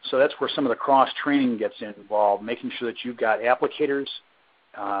 So that's where some of the cross-training gets involved, making sure that you've got applicators,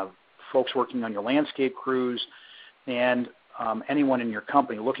 folks working on your landscape crews, and anyone in your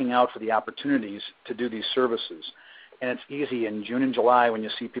company looking out for the opportunities to do these services. And it's easy in June and July when you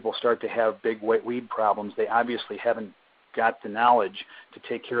see people start to have big weed problems. They obviously haven't got the knowledge to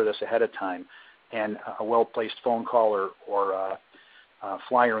take care of this ahead of time. And a well-placed phone call or a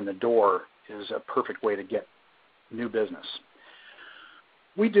flyer in the door is a perfect way to get new business.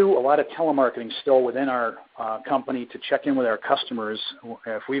 We do a lot of telemarketing still within our company to check in with our customers.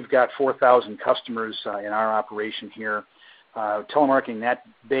 If we've got 4,000 customers in our operation here, telemarketing that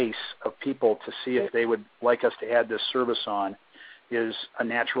base of people to see if they would like us to add this service on is a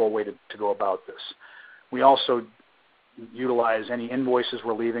natural way to go about this. We also utilize any invoices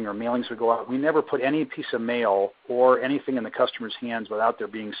we're leaving or mailings we go out. We never put any piece of mail or anything in the customer's hands without there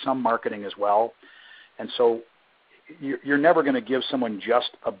being some marketing as well. And so you're never going to give someone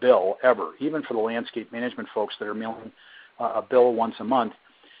just a bill ever, even for the landscape management folks that are mailing a bill once a month.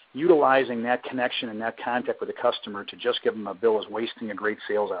 Utilizing that connection and that contact with the customer to just give them a bill is wasting a great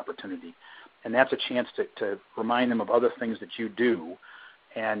sales opportunity. And that's a chance to remind them of other things that you do,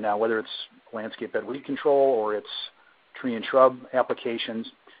 and whether it's landscape bed weed control or it's tree and shrub applications,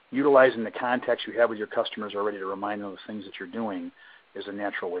 utilizing the contacts you have with your customers already to remind them of the things that you're doing is a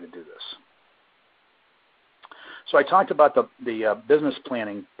natural way to do this. So I talked about the business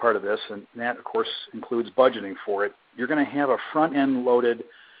planning part of this, and that, of course, includes budgeting for it. You're going to have a front-end loaded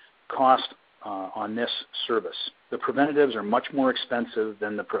cost on this service. The preventatives are much more expensive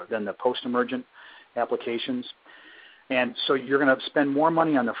than the post-emergent applications. And so you're going to spend more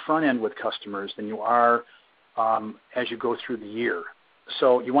money on the front end with customers than you are as you go through the year.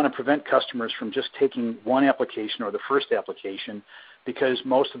 So you want to prevent customers from just taking one application or the first application, because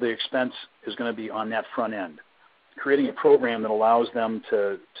most of the expense is going to be on that front end. Creating a program that allows them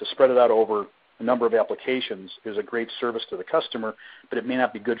to spread it out over a number of applications is a great service to the customer, but it may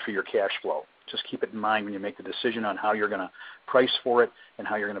not be good for your cash flow. Just keep it in mind when you make the decision on how you're going to price for it and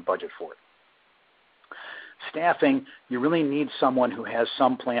how you're going to budget for it. Staffing, you really need someone who has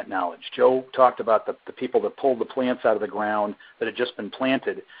some plant knowledge. Joe talked about the people that pulled the plants out of the ground that had just been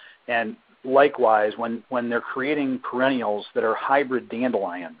planted. And likewise, when they're creating perennials that are hybrid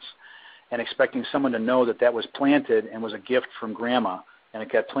dandelions and expecting someone to know that that was planted and was a gift from grandma, and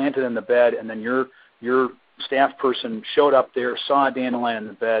it got planted in the bed, and then your staff person showed up there, saw a dandelion in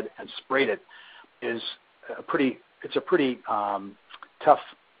the bed, and sprayed it, it's a pretty tough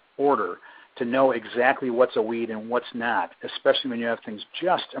order to know exactly what's a weed and what's not, especially when you have things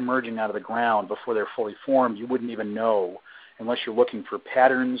just emerging out of the ground before they're fully formed. You wouldn't even know unless you're looking for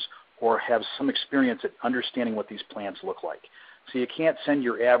patterns or have some experience at understanding what these plants look like. So you can't send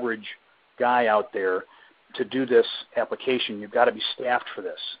your average guy out there to do this application. You've got to be staffed for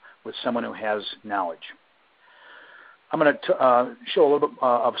this with someone who has knowledge. I'm going to show a little bit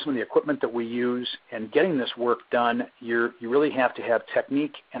of some of the equipment that we use. And getting this work done, you really have to have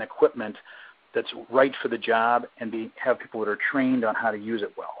technique and equipment that's right for the job and have people that are trained on how to use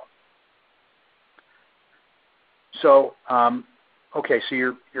it well. So, okay, so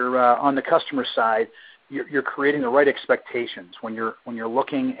you're on the customer side. You're creating the right expectations when you're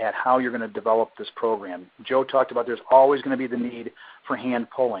looking at how you're going to develop this program. Joe talked about there's always going to be the need for hand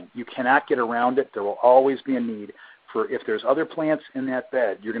pulling. You cannot get around it. There will always be a need for, if there's other plants in that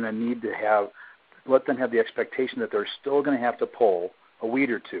bed, you're going to need to let them have the expectation that they're still going to have to pull a weed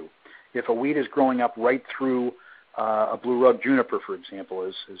or two. If a weed is growing up right through a blue rug juniper, for example,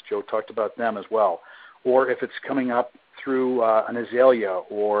 as Joe talked about them as well, or if it's coming up through an azalea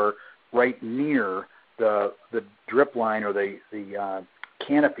or right near the drip line or the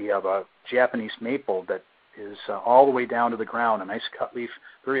canopy of a Japanese maple that is all the way down to the ground, a nice cut leaf,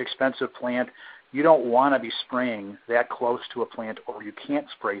 very expensive plant. You don't want to be spraying that close to a plant, or you can't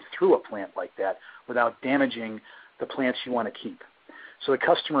spray through a plant like that without damaging the plants you want to keep. So the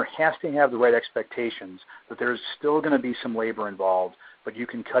customer has to have the right expectations that there's still going to be some labor involved, but you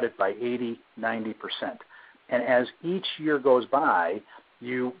can cut it by 80, 90%. And as each year goes by,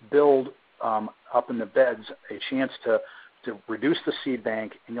 you build up in the beds a chance to reduce the seed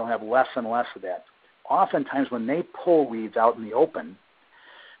bank, and you'll have less and less of that. Oftentimes when they pull weeds out in the open,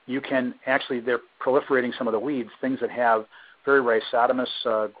 they're proliferating some of the weeds, things that have very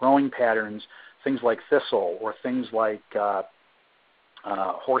rhizotomous growing patterns, things like thistle or things like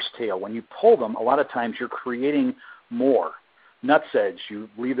horsetail. When you pull them, a lot of times you're creating more. Nutsedge, you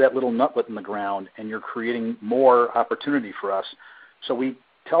leave that little nutlet in the ground and you're creating more opportunity for us. So we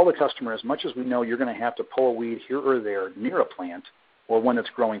tell the customer, as much as we know you're going to have to pull a weed here or there near a plant or one that's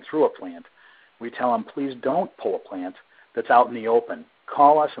growing through a plant, we tell them, please don't pull a plant that's out in the open.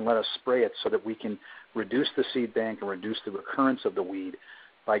 Call us and let us spray it so that we can reduce the seed bank and reduce the recurrence of the weed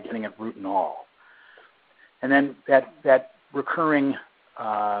by getting it root and all. And then that recurring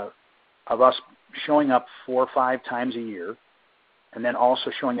of us showing up 4 or 5 times a year, and then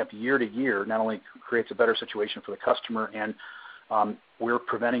also showing up year to year, not only creates a better situation for the customer, and we're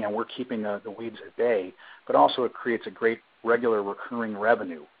preventing and we're keeping the weeds at bay, but also it creates a great regular recurring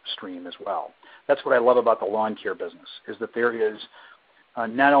revenue stream as well. That's what I love about the lawn care business, is that there is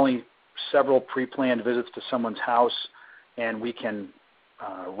not only several pre-planned visits to someone's house, and we can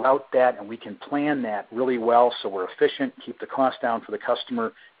route that and we can plan that really well so we're efficient, keep the cost down for the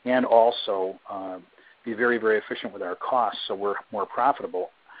customer, and also be very, very efficient with our costs so we're more profitable.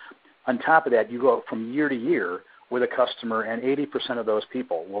 On top of that, you go from year to year with a customer, and 80% of those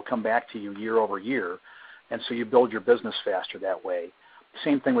people will come back to you year over year, and so you build your business faster that way.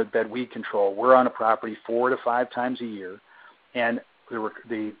 Same thing with bed weed control. We're on a property 4 to 5 times a year, and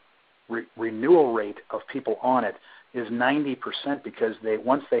the renewal rate of people on it is 90% because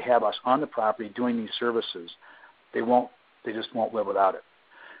once they have us on the property doing these services, they just won't live without it.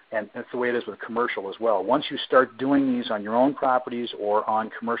 And that's the way it is with commercial as well. Once you start doing these on your own properties or on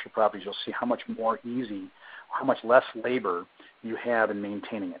commercial properties, you'll see how much more easy, how much less labor you have in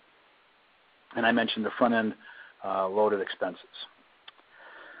maintaining it. And I mentioned the front-end loaded expenses.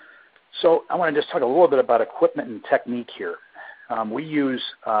 So I want to just talk a little bit about equipment and technique here. We use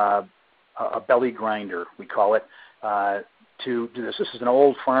a belly grinder, we call it, to do this. This is an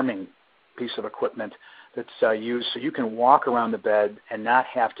old farming piece of equipment that's used so you can walk around the bed and not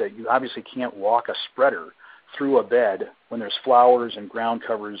have to. You obviously can't walk a spreader through a bed when there's flowers and ground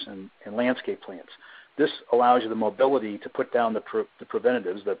covers and landscape plants. This allows you the mobility to put down the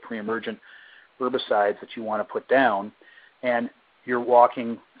preventatives, the pre-emergent herbicides that you want to put down, and you're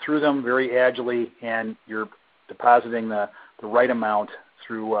walking through them very agilely, and you're depositing the right amount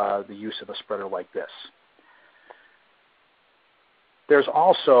through the use of a spreader like this. There's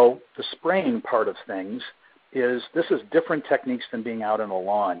also the spraying part of things. This is different techniques than being out on the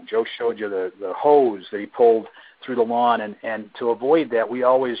lawn. Joe showed you the hose that he pulled through the lawn, and to avoid that, we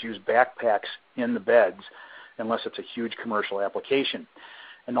always use backpacks in the beds unless it's a huge commercial application.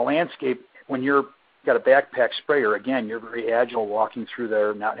 In the landscape, when you've got a backpack sprayer, again, you're very agile walking through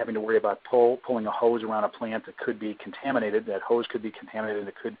there, not having to worry about pulling a hose around a plant that could be contaminated. That hose could be contaminated and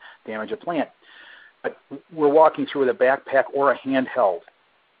it could damage a plant. But we're walking through with a backpack or a handheld.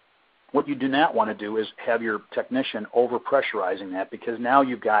 What you do not want to do is have your technician over-pressurizing that, because now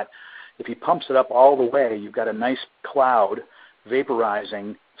you've got, if he pumps it up all the way, you've got a nice cloud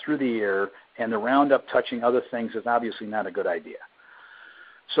vaporizing through the air, and the Roundup touching other things is obviously not a good idea.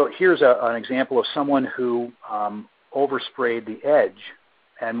 So here's an example of someone who oversprayed the edge,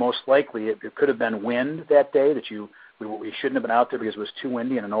 and most likely it could have been wind that day that we shouldn't have been out there because it was too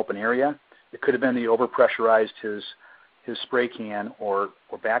windy in an open area. It could have been that he overpressurized his spray can or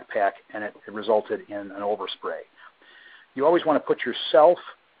backpack, and it resulted in an overspray. You always want to put yourself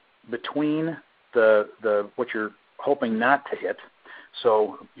between what you're hoping not to hit,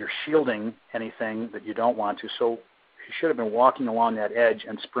 so you're shielding anything that you don't want to. So you should have been walking along that edge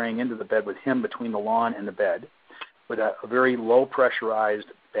and spraying into the bed with him between the lawn and the bed with a very low pressurized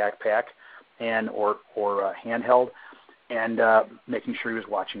backpack or a handheld, and making sure he was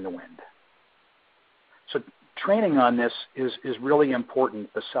watching the wind. So training on this is really important,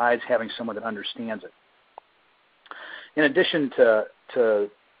 besides having someone that understands it. In addition to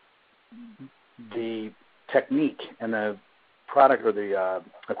the technique and the product or the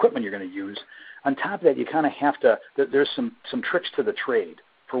equipment you're going to use, on top of that, you kind of have to, there's some tricks to the trade.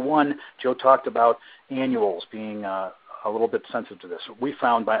 For one, Joe talked about annuals being a little bit sensitive to this. We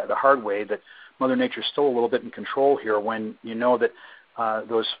found by the hard way that Mother Nature's still a little bit in control here when you know that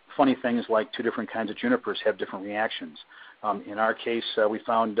those funny things like two different kinds of junipers have different reactions. In our case, we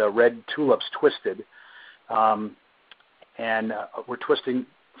found red tulips twisted, and we're twisting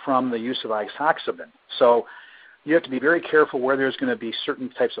from the use of isoxaben. So you have to be very careful where there's going to be certain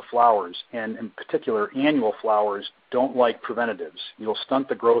types of flowers, and in particular, annual flowers don't like preventatives. You'll stunt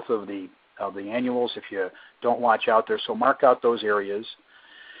the growth of the annuals if you don't watch out there. So mark out those areas.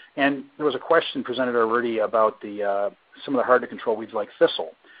 And there was a question presented already about some of the hard-to-control weeds like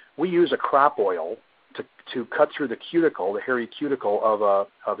thistle. We use a crop oil to cut through the cuticle, the hairy cuticle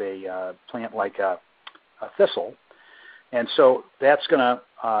of a plant like a thistle, and so that's going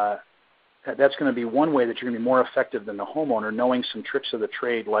to be one way that you're going to be more effective than the homeowner, knowing some tricks of the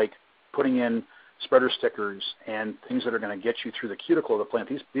trade like putting in spreader stickers and things that are going to get you through the cuticle of the plant.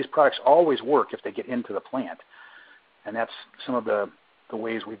 These products always work if they get into the plant, and that's some of the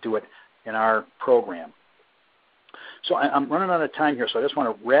ways we do it in our program. So I'm running out of time here, so I just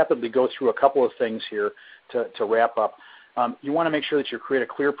want to rapidly go through a couple of things here to wrap up. You want to make sure that you create a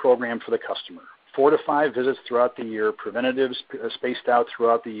clear program for the customer. 4 to 5 visits throughout the year, preventatives spaced out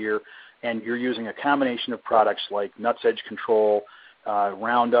throughout the year, and you're using a combination of products like nuts edge control,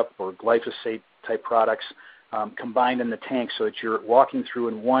 Roundup or glyphosate type products combined in the tank, so that you're walking through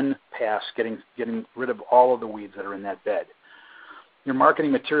in one pass, getting rid of all of the weeds that are in that bed. Your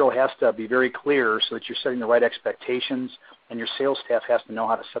marketing material has to be very clear so that you're setting the right expectations, and your sales staff has to know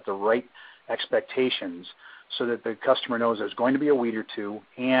how to set the right expectations so that the customer knows there's going to be a weed or two,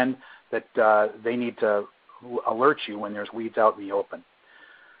 and that they need to alert you when there's weeds out in the open.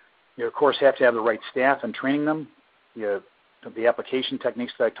 You, of course, have to have the right staff and training them, the application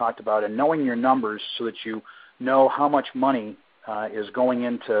techniques that I talked about, and knowing your numbers so that you know how much money is going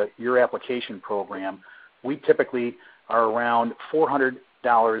into your application program. We typically are around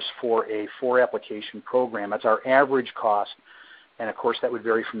 $400 for a 4-application program. That's our average cost, and of course that would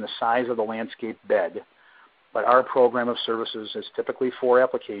vary from the size of the landscape bed. But our program of services is typically 4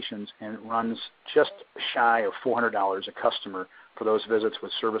 applications, and it runs just shy of $400 a customer for those visits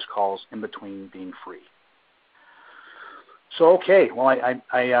with service calls in between being free. So, okay, well,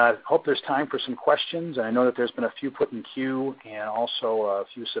 I hope there's time for some questions, and I know that there's been a few put in queue and also a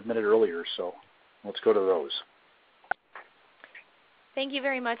few submitted earlier, so let's go to those. Thank you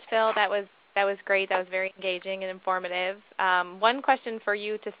very much, Phil. That was great. That was very engaging and informative. One question for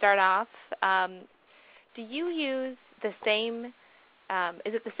you to start off. Do you use the same,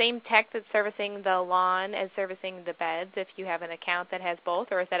 is it the same tech that's servicing the lawn as servicing the beds if you have an account that has both,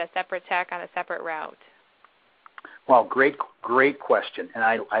 or is that a separate tech on a separate route? Well, great question, and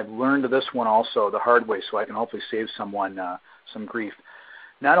I've learned this one also the hard way, so I can hopefully save someone some grief.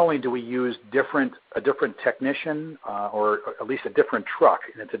 Not only do we use a different technician or at least a different truck,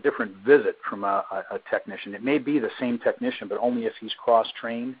 and it's a different visit from a technician. It may be the same technician, but only if he's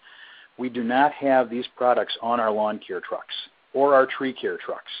cross-trained. We do not have these products on our lawn care trucks or our tree care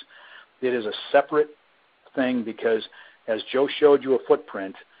trucks. It is a separate thing because, as Joe showed you a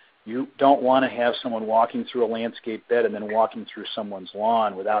footprint, you don't want to have someone walking through a landscape bed and then walking through someone's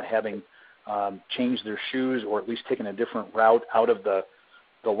lawn without having changed their shoes or at least taken a different route out of the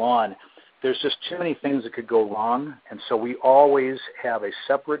lawn. There's just too many things that could go wrong, and so we always have a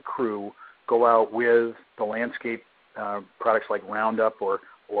separate crew go out with the landscape products like Roundup or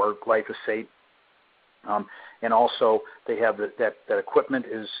glyphosate, and also they have that equipment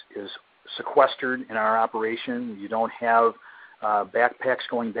is sequestered in our operation. You don't have backpacks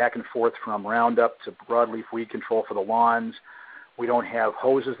going back and forth from Roundup to broadleaf weed control for the lawns. We don't have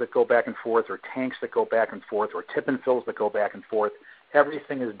hoses that go back and forth or tanks that go back and forth or tip and fills that go back and forth.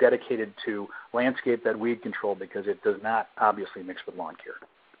 Everything is dedicated to landscape bed weed control because it does not obviously mix with lawn care.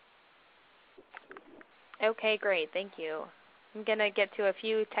 Okay, great. Thank you. I'm going to get to a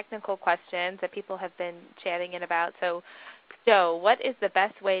few technical questions that people have been chatting in about. So, Joe, what is the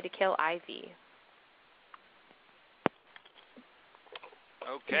best way to kill ivy?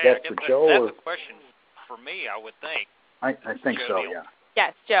 Okay, I guess that's a question for me, I would think. I think Joe so, Neal. yeah.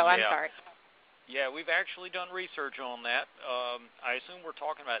 Yes, Joe, I'm sorry. Yeah, we've actually done research on that. I assume we're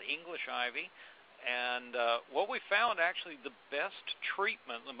talking about English ivy. And what we found, actually, the best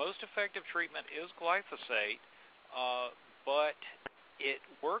treatment, the most effective treatment is glyphosate, but it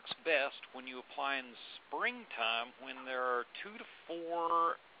works best when you apply in the springtime when there are 2 to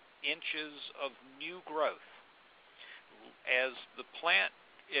 4 inches of new growth. As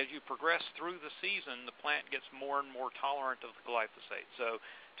you progress through the season, the plant gets more and more tolerant of the glyphosate. So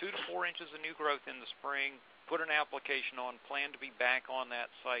 2 to 4 inches of new growth in the spring, put an application on, plan to be back on that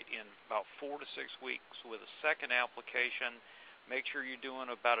site in about 4 to 6 weeks with a second application. Make sure you're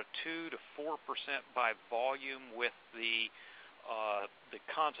doing about a 2 to 4% by volume with the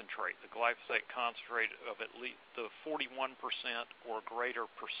concentrate, the glyphosate concentrate of at least the 41% or greater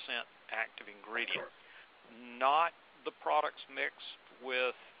percent active ingredient. Not the products mixed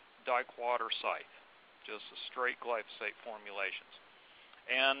with dicot or scythe, just the straight glyphosate formulations.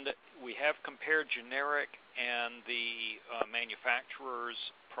 And we have compared generic and the manufacturer's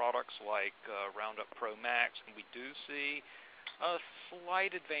products like Roundup Pro Max, and we do see a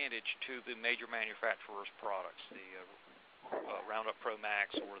slight advantage to the major manufacturer's products, the Roundup Pro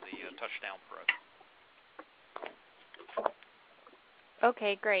Max or the Touchdown Pro.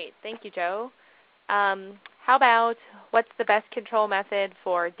 Okay, great. Thank you, Joe. How about what's the best control method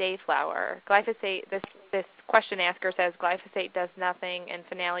for dayflower? Glyphosate, this question asker says glyphosate does nothing and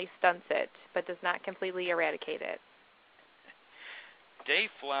Finale stunts it, but does not completely eradicate it.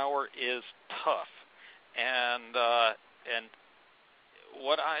 Dayflower is tough, and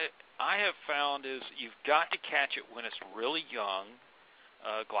what I have found is you've got to catch it when it's really young.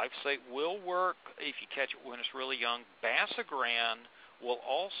 Glyphosate will work if you catch it when it's really young. Basagran will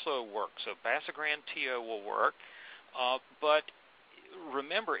also work. So Basagran TO will work. But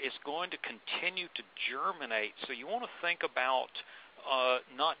remember, it's going to continue to germinate. So you want to think about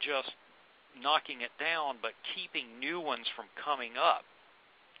not just knocking it down, but keeping new ones from coming up.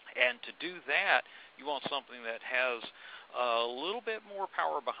 And to do that, you want something that has a little bit more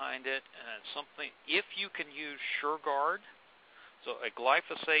power behind it, and something, if you can use SureGuard, so a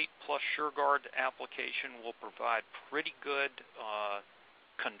glyphosate plus SureGuard application will provide pretty good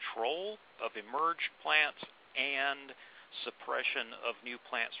control of emerged plants and suppression of new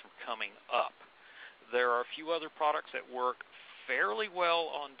plants from coming up. There are a few other products that work fairly well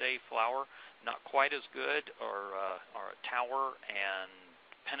on dayflower, not quite as good are Tower and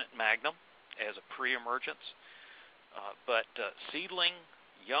Pennant Magnum as a pre-emergence. But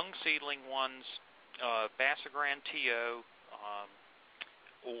young seedling ones, Basagran TO,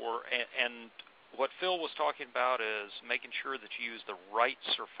 and what Phil was talking about is making sure that you use the right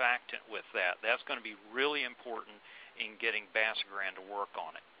surfactant with that. That's going to be really important in getting Basagran to work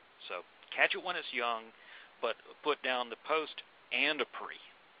on it. So catch it when it's young, but put down the post and a pre.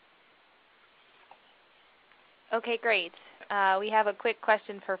 Okay, great. We have a quick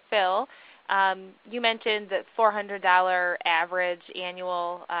question for Phil. You mentioned that $400 average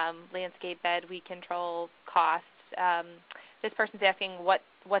annual landscape bed weed control cost. This person's asking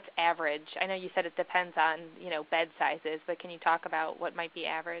what's average. I know you said it depends on bed sizes, but can you talk about what might be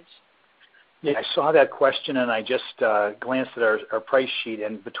average? Yeah, I saw that question and I just glanced at our price sheet,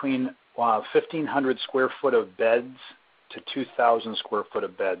 and between 1,500 square foot of beds to 2,000 square foot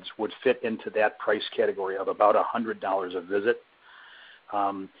of beds would fit into that price category of about $100 a visit.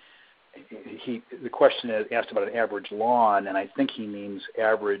 The question asked about an average lawn, and I think he means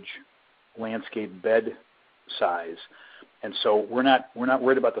average landscape bed size. And so we're not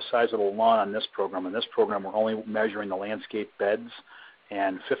worried about the size of the lawn on this program. In this program, we're only measuring the landscape beds,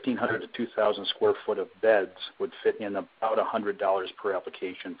 and 1,500 to 2,000 square foot of beds would fit in about $100 per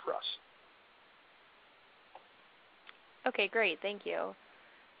application for us. Okay, great. Thank you.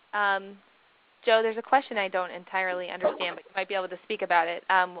 Joe, there's a question I don't entirely understand, but you might be able to speak about it.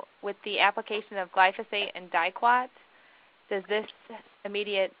 With the application of glyphosate and diquat, does this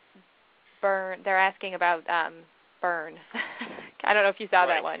immediate burn, they're asking about burn. I don't know if you saw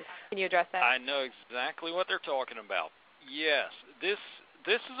that one. Can you address that? I know exactly what they're talking about. Yes, this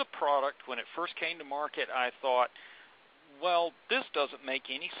is a product, when it first came to market, I thought, well, this doesn't make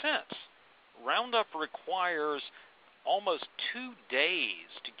any sense. Roundup requires almost 2 days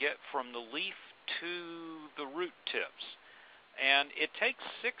to get from the leaf to the root tips. And it takes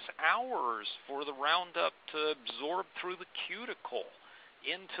 6 hours for the Roundup to absorb through the cuticle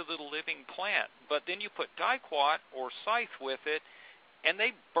into the living plant. But then you put diquat or scythe with it, and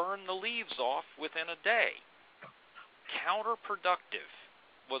they burn the leaves off within a day. Counterproductive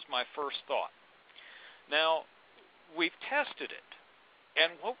was my first thought. Now, we've tested it.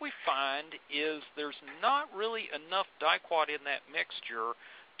 And what we find is there's not really enough diquat in that mixture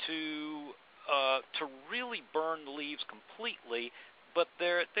to really burn the leaves completely, but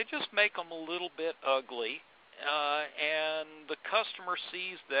they just make them a little bit ugly, and the customer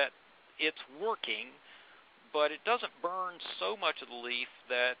sees that it's working, but it doesn't burn so much of the leaf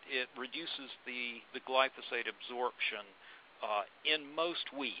that it reduces the glyphosate absorption in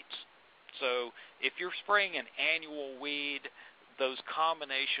most weeds. So if you're spraying an annual weed, those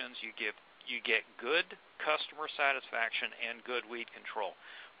combinations, you get good customer satisfaction and good weed control.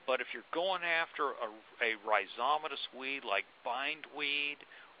 But if you're going after a rhizomatous weed like bindweed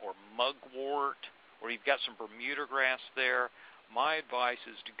or mugwort, or you've got some Bermuda grass there, my advice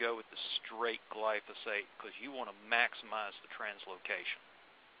is to go with the straight glyphosate because you want to maximize the translocation.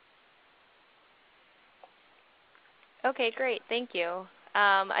 Okay, great. Thank you.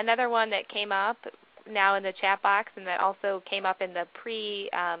 Another one that came up now in the chat box, and that also came up in the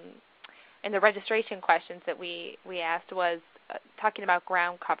in the registration questions that we asked, was talking about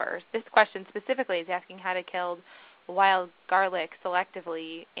ground covers. This question specifically is asking how to kill wild garlic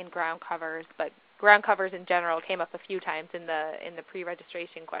selectively in ground covers, but ground covers in general came up a few times in the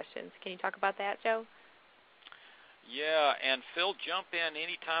pre-registration questions. Can you talk about that, Joe? Yeah, and Phil, jump in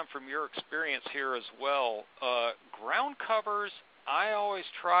anytime from your experience here as well. Ground covers, I always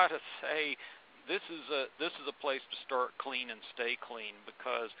try to say, this is a place to start clean and stay clean,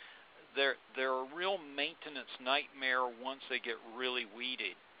 because they're a real maintenance nightmare once they get really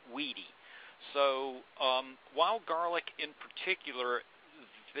weedy. So wild garlic in particular,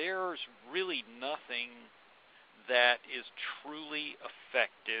 there's really nothing that is truly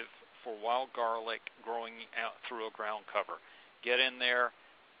effective for wild garlic growing out through a ground cover. Get in there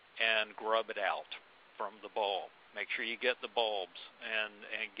and grub it out from the bulb. Make sure you get the bulbs and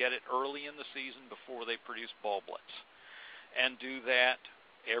get it early in the season before they produce bulblets. And do that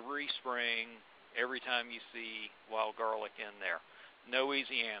every spring, every time you see wild garlic in there. No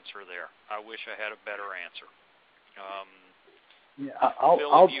easy answer there. I wish I had a better answer.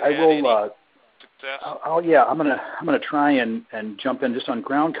 I'm gonna try and jump in just on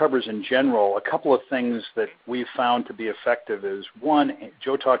ground covers in general. A couple of things that we've found to be effective is, one,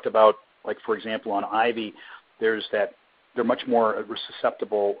 Joe talked about, like for example on ivy, there's that they're much more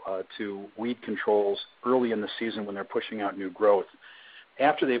susceptible to weed controls early in the season when they're pushing out new growth.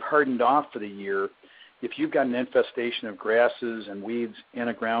 After they've hardened off for the year, if you've got an infestation of grasses and weeds in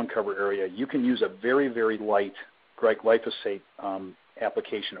a ground cover area, you can use a very, very light glyphosate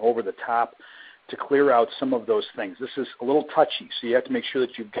application over the top to clear out some of those things. This is a little touchy, so you have to make sure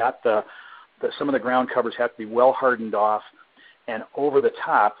that you've got some of the ground covers have to be well hardened off, and over the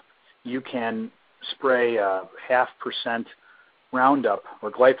top you can spray a 0.5% Roundup or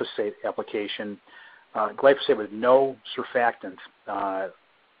glyphosate application. Glyphosate with no surfactant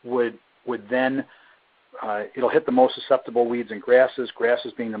would then it'll hit the most susceptible weeds and grasses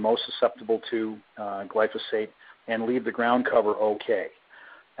being the most susceptible to glyphosate, and leave the ground cover okay.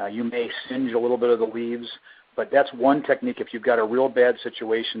 You may singe a little bit of the leaves, but that's one technique. If you've got a real bad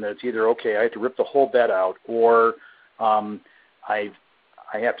situation that it's either, okay, I have to rip the whole bed out, or I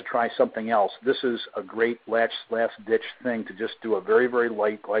have to try something else. This is a great last-ditch thing to just do a very, very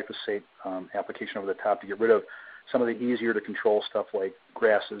light glyphosate application over the top to get rid of some of the easier to control stuff like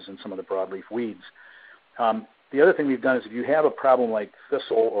grasses and some of the broadleaf weeds. The other thing we've done is if you have a problem like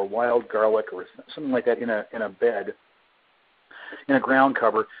thistle or wild garlic or something like that in a bed, in a ground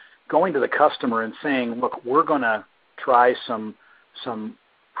cover, going to the customer and saying, look, we're going to try some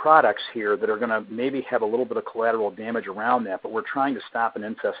products here that are going to maybe have a little bit of collateral damage around that, but we're trying to stop an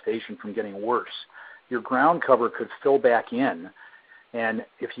infestation from getting worse. Your ground cover could fill back in, and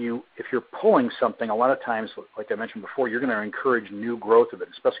if you're pulling something, a lot of times, like I mentioned before, you're going to encourage new growth of it,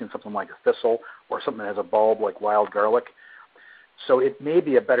 especially in something like a thistle or something that has a bulb like wild garlic. So it may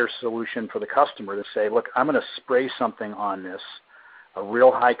be a better solution for the customer to say, look, I'm going to spray something on this, a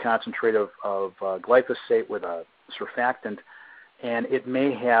real high concentrate of glyphosate with a surfactant, and it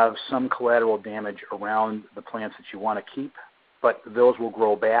may have some collateral damage around the plants that you want to keep, but those will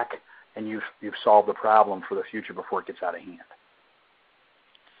grow back, and you've solved the problem for the future before it gets out of hand.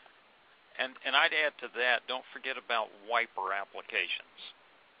 And I'd add to that, don't forget about wiper applications.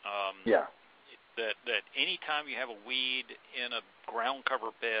 That any time you have a weed in a ground cover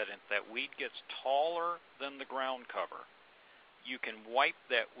bed and that weed gets taller than the ground cover, you can wipe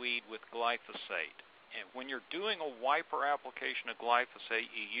that weed with glyphosate. And when you're doing a wiper application of glyphosate,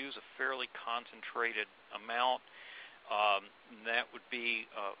 you use a fairly concentrated amount. That would be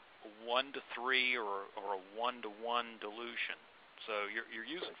a 1 to 3 or a 1 to 1 dilution. So you're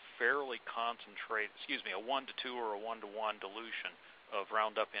using fairly concentrated, a 1 to 2 or a 1 to 1 dilution of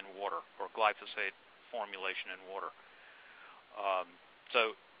Roundup in water or glyphosate formulation in water.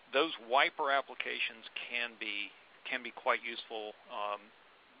 So those wiper applications can be quite useful.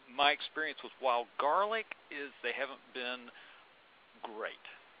 My experience with wild garlic is they haven't been great.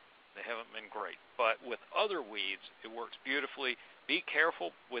 But with other weeds, it works beautifully. Be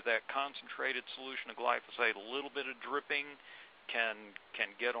careful with that concentrated solution of glyphosate. A little bit of dripping can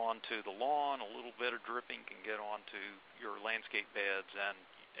get onto the lawn. A little bit of dripping can get onto your landscape beds. And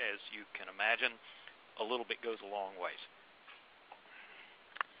as you can imagine, a little bit goes a long ways.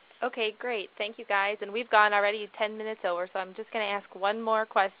 Okay, great. Thank you, guys. And we've gone already 10 minutes over, so I'm just going to ask one more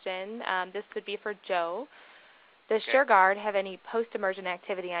question. This would be for Joe. Does SureGuard have any post-emergent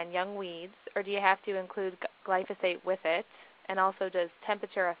activity on young weeds, or do you have to include glyphosate with it? And also, does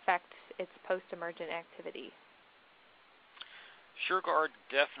temperature affect its post-emergent activity? SureGuard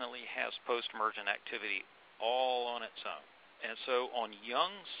definitely has post-emergent activity all on its own. And so on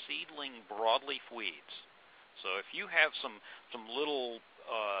young seedling broadleaf weeds, so if you have some little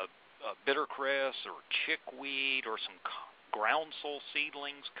bittercress or chickweed or some groundsel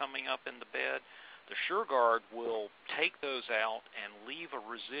seedlings coming up in the bed, the SureGuard will take those out and leave a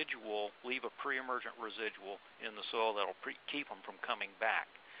pre-emergent residual in the soil that will keep them from coming back.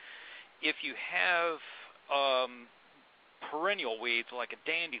 If you have perennial weeds like a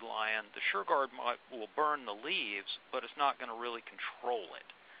dandelion, the SureGuard will burn the leaves, but it's not going to really control it.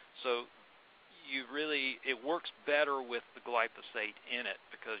 So it works better with the glyphosate in it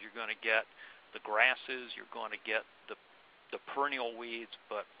because you're going to get the grasses, you're going to get the perennial weeds,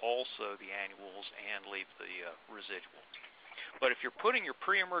 but also the annuals, and leave the residuals. But if you're putting your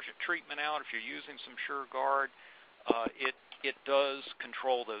pre-emergent treatment out, if you're using some SureGuard, it does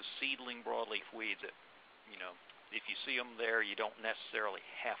control those seedling broadleaf weeds. If you see them there, you don't necessarily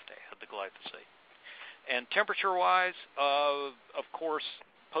have to add the glyphosate. And temperature-wise, of course,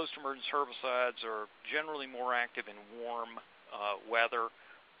 post-emergent herbicides are generally more active in warm weather,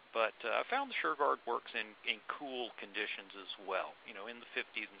 but I found the SureGuard works in cool conditions as well. In the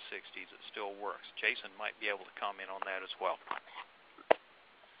 50s and 60s, it still works. Jason might be able to comment on that as well.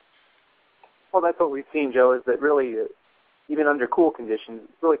 Well, that's what we've seen, Joe, is that really, even under cool conditions,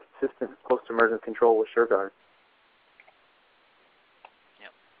 it's really consistent post-emergent control with SureGuard.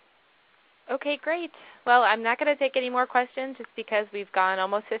 Okay, great. Well, I'm not going to take any more questions just because we've gone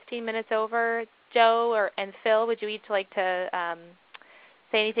almost 15 minutes over. Joe and Phil, would you each like to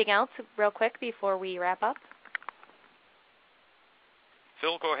say anything else real quick before we wrap up?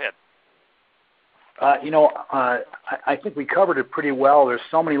 Phil, go ahead. I think we covered it pretty well. There's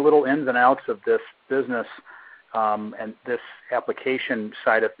so many little ins and outs of this business and this application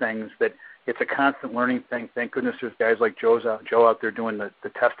side of things that it's a constant learning thing. Thank goodness there's guys like Joe out there doing the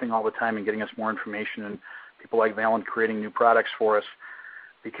testing all the time and getting us more information, and people like Valent creating new products for us,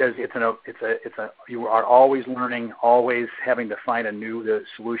 because you are always learning, always having to find a new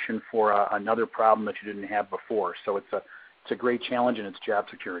solution for another problem that you didn't have before. So it's a great challenge, and it's job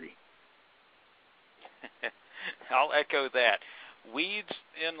security. I'll echo that. Weeds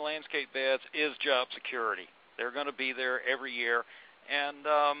in landscape beds is job security. They're going to be there every year, and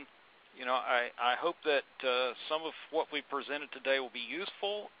I hope that some of what we presented today will be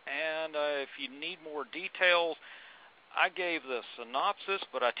useful, and if you need more details, I gave the synopsis,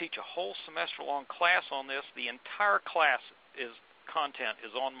 but I teach a whole semester-long class on this. The entire class content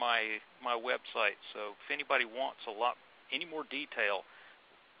is on my website, so if anybody wants any more detail,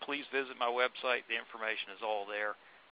 please visit my website. The information is all there.